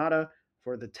and Hinata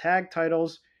for the tag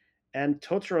titles. And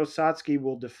Totoro Satsuki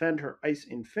will defend her Ice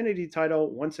Infinity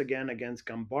title once again against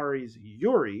Gambari's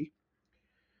Yuri.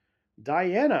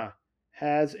 Diana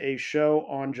has a show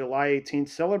on July 18th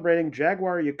celebrating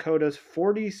Jaguar Yokota's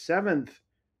 47th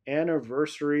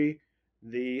anniversary.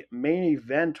 The main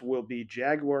event will be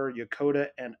Jaguar Yokota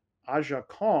and Aja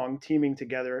Kong teaming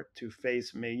together to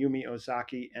face Mayumi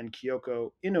Ozaki and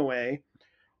Kyoko Inoue.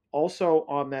 Also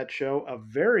on that show, a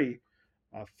very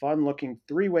fun-looking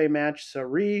three-way match,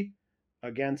 Sari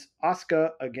against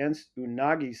Asuka against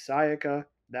Unagi Sayaka.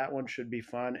 That one should be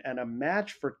fun. And a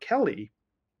match for Kelly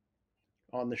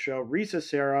on the show. Risa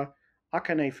Sera,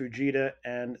 Akane Fujita,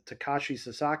 and Takashi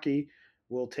Sasaki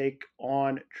will take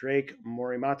on Drake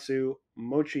Morimatsu,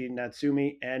 Mochi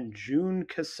Natsumi, and Jun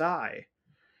Kasai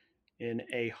in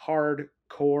a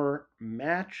hardcore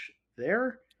match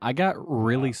there. I got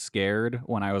really scared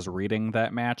when I was reading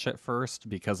that match at first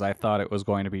because I thought it was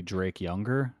going to be Drake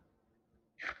Younger.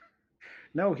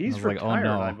 No, he's like, retired,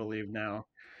 oh, no. I believe now.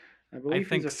 I I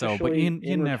think so, but you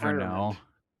never know.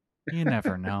 You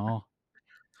never know.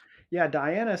 Yeah,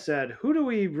 Diana said, who do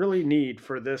we really need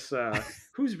for this?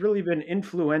 Who's really been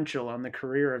influential on the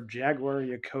career of Jaguar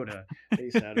Yokota? They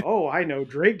said, oh, I know,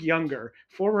 Drake Younger,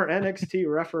 former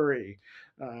NXT referee.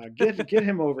 Get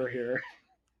him over here.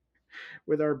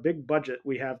 With our big budget,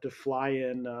 we have to fly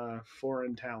in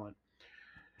foreign talent.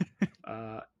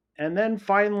 And then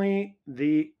finally,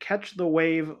 the Catch the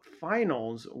Wave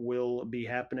finals will be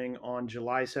happening on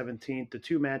July 17th. The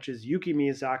two matches, Yuki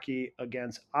Miyazaki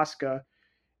against Asuka,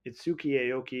 Itsuki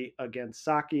Aoki against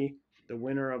Saki. The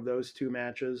winner of those two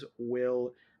matches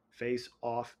will face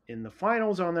off in the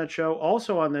finals on that show.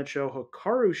 Also on that show,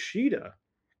 Hikaru Shida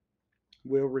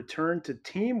will return to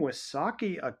team with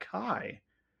Saki Akai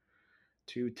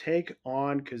to take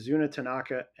on Kazuna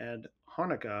Tanaka and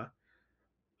Hanukkah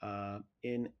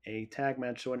in a tag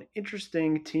match. So an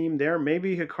interesting team there.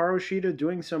 Maybe Hikaru Shida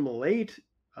doing some late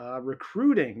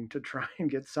recruiting to try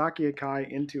and get Saki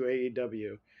Akai into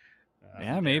AEW.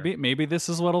 Yeah, maybe this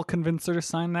is what'll convince her to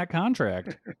sign that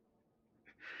contract.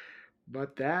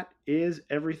 But that is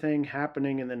everything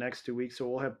happening in the next 2 weeks, so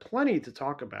we'll have plenty to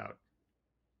talk about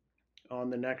on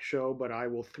the next show. But I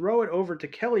will throw it over to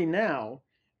Kelly now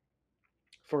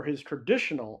for his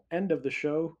traditional end of the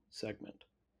show segment.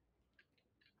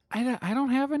 I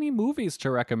don't have any movies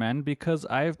to recommend because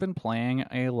I've been playing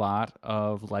a lot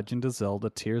of Legend of Zelda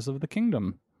Tears of the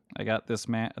Kingdom. I got this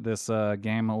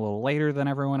game a little later than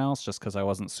everyone else just because I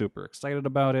wasn't super excited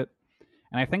about it.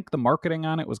 And I think the marketing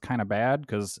on it was kind of bad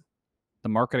because the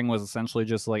marketing was essentially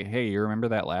just like, hey, you remember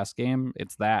that last game?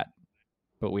 It's that.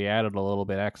 But we added a little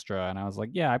bit extra. And I was like,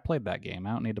 yeah, I played that game.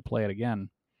 I don't need to play it again.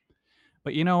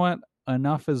 But you know what?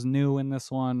 Enough is new in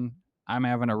this one. I'm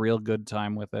having a real good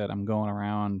time with it. I'm going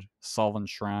around solving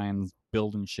shrines,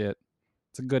 building shit.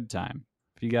 It's a good time.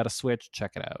 If you got a Switch,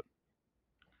 check it out.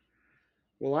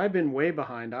 Well, I've been way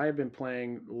behind. I have been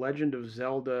playing Legend of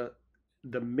Zelda: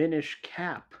 The Minish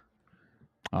Cap.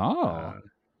 Oh.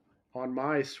 on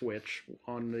my Switch,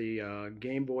 on the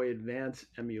Game Boy Advance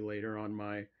emulator on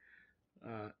my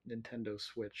Nintendo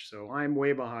Switch. So I'm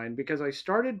way behind because I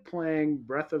started playing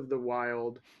Breath of the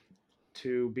Wild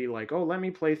to be like, oh, let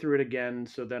me play through it again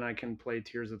so then I can play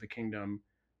Tears of the Kingdom.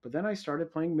 But then I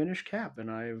started playing Minish Cap and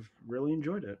I've really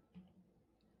enjoyed it.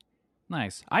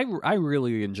 Nice. I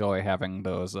really enjoy having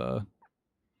those the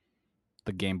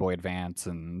Game Boy Advance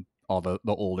and all the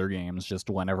older games. Just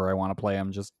whenever I want to play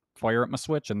them, just fire up my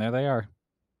Switch and there they are.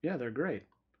 Yeah, they're great.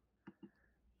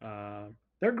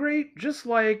 They're great, just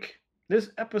like this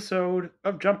episode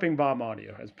of Jumping Bomb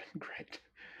Audio has been great.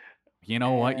 You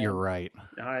know what? You're right.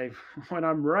 When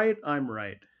I'm right, I'm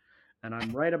right. And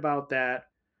I'm right about that.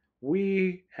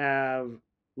 We have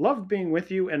loved being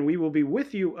with you, and we will be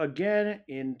with you again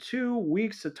in 2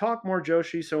 weeks to talk more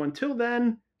Joshi. So until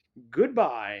then,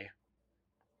 goodbye.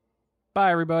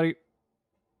 Bye, everybody.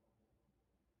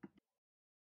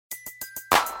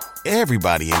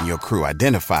 Everybody in your crew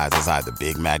identifies as either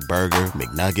Big Mac Burger,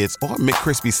 McNuggets, or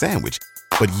McCrispy Sandwich.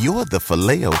 But you're the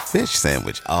Filet-O-Fish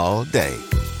Sandwich all day.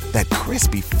 That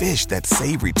crispy fish, that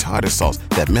savory tartar sauce,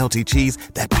 that melty cheese,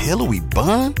 that pillowy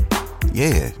bun.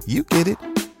 Yeah, you get it.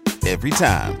 Every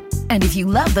time. And if you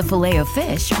love the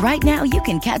Filet-O-Fish, right now you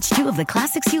can catch 2 of the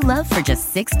classics you love for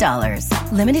just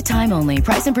 $6. Limited time only.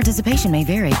 Price and participation may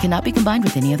vary. Cannot be combined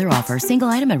with any other offer. Single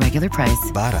item at regular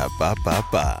price.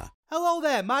 Ba-da-ba-ba-ba. Hello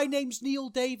there, my name's Neil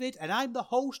David, and I'm the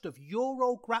host of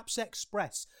Eurograps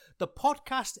Express, the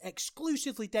podcast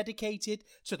exclusively dedicated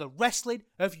to the wrestling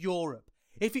of Europe.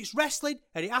 If it's wrestling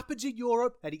and it happens in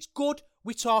Europe and it's good,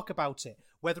 we talk about it.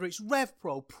 Whether it's Rev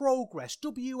Pro, Progress,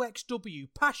 WXW,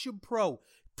 Passion Pro,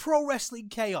 Pro Wrestling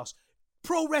Chaos,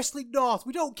 Pro Wrestling North,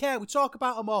 we don't care, we talk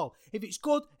about them all. If it's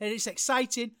good and it's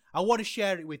exciting, I want to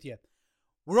share it with you.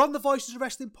 We're on the Voices of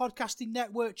Wrestling Podcasting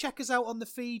Network. Check us out on the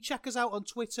feed. Check us out on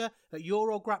Twitter at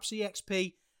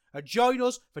EuroGrapsEXP. And join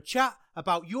us for chat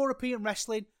about European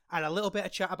wrestling and a little bit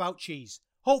of chat about cheese.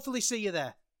 Hopefully see you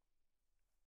there.